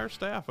my entire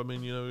staff.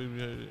 Any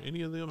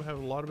of them have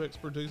a lot of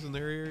expertise in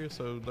their area,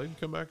 so they can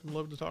come back and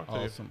love to talk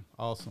to you.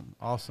 Awesome.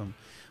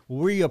 Well,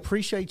 we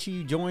appreciate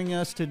you joining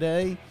us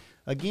today.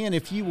 Again,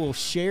 if you will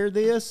share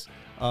this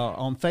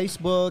on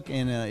Facebook,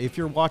 and if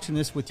you're watching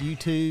this with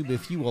YouTube,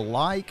 if you will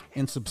like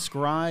and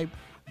subscribe,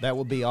 that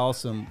would be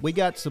awesome. We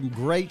got some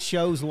great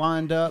shows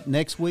lined up.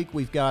 Next week,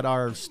 we've got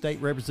our State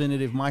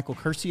Representative Michael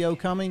Curcio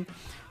coming.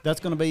 That's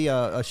going to be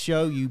a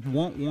show you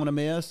won't want to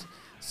miss.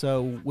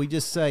 So we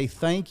just say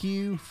thank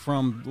you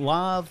from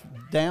live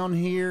down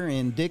here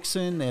in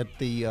Dixon at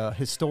the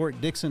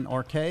historic Dixon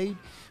Arcade.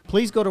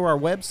 Please go to our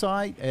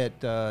website at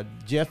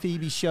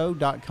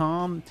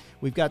jeffebyshow.com.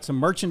 We've got some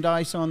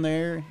merchandise on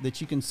there that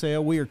you can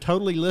sell. We are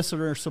totally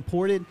listener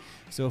supported,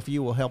 so if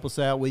you will help us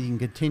out, we can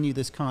continue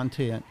this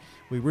content.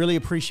 We really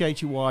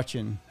appreciate you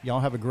watching. Y'all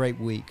have a great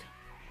week.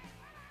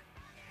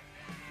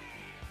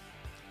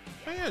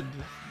 Man,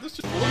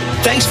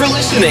 Thanks for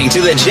listening to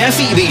The Jeff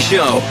Eby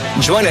Show.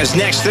 Join us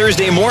next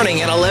Thursday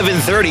morning at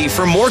 11:30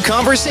 for more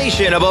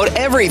conversation about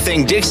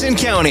everything Dixon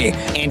County.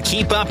 And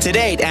keep up to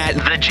date at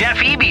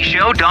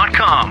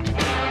thejeffebyshow.com.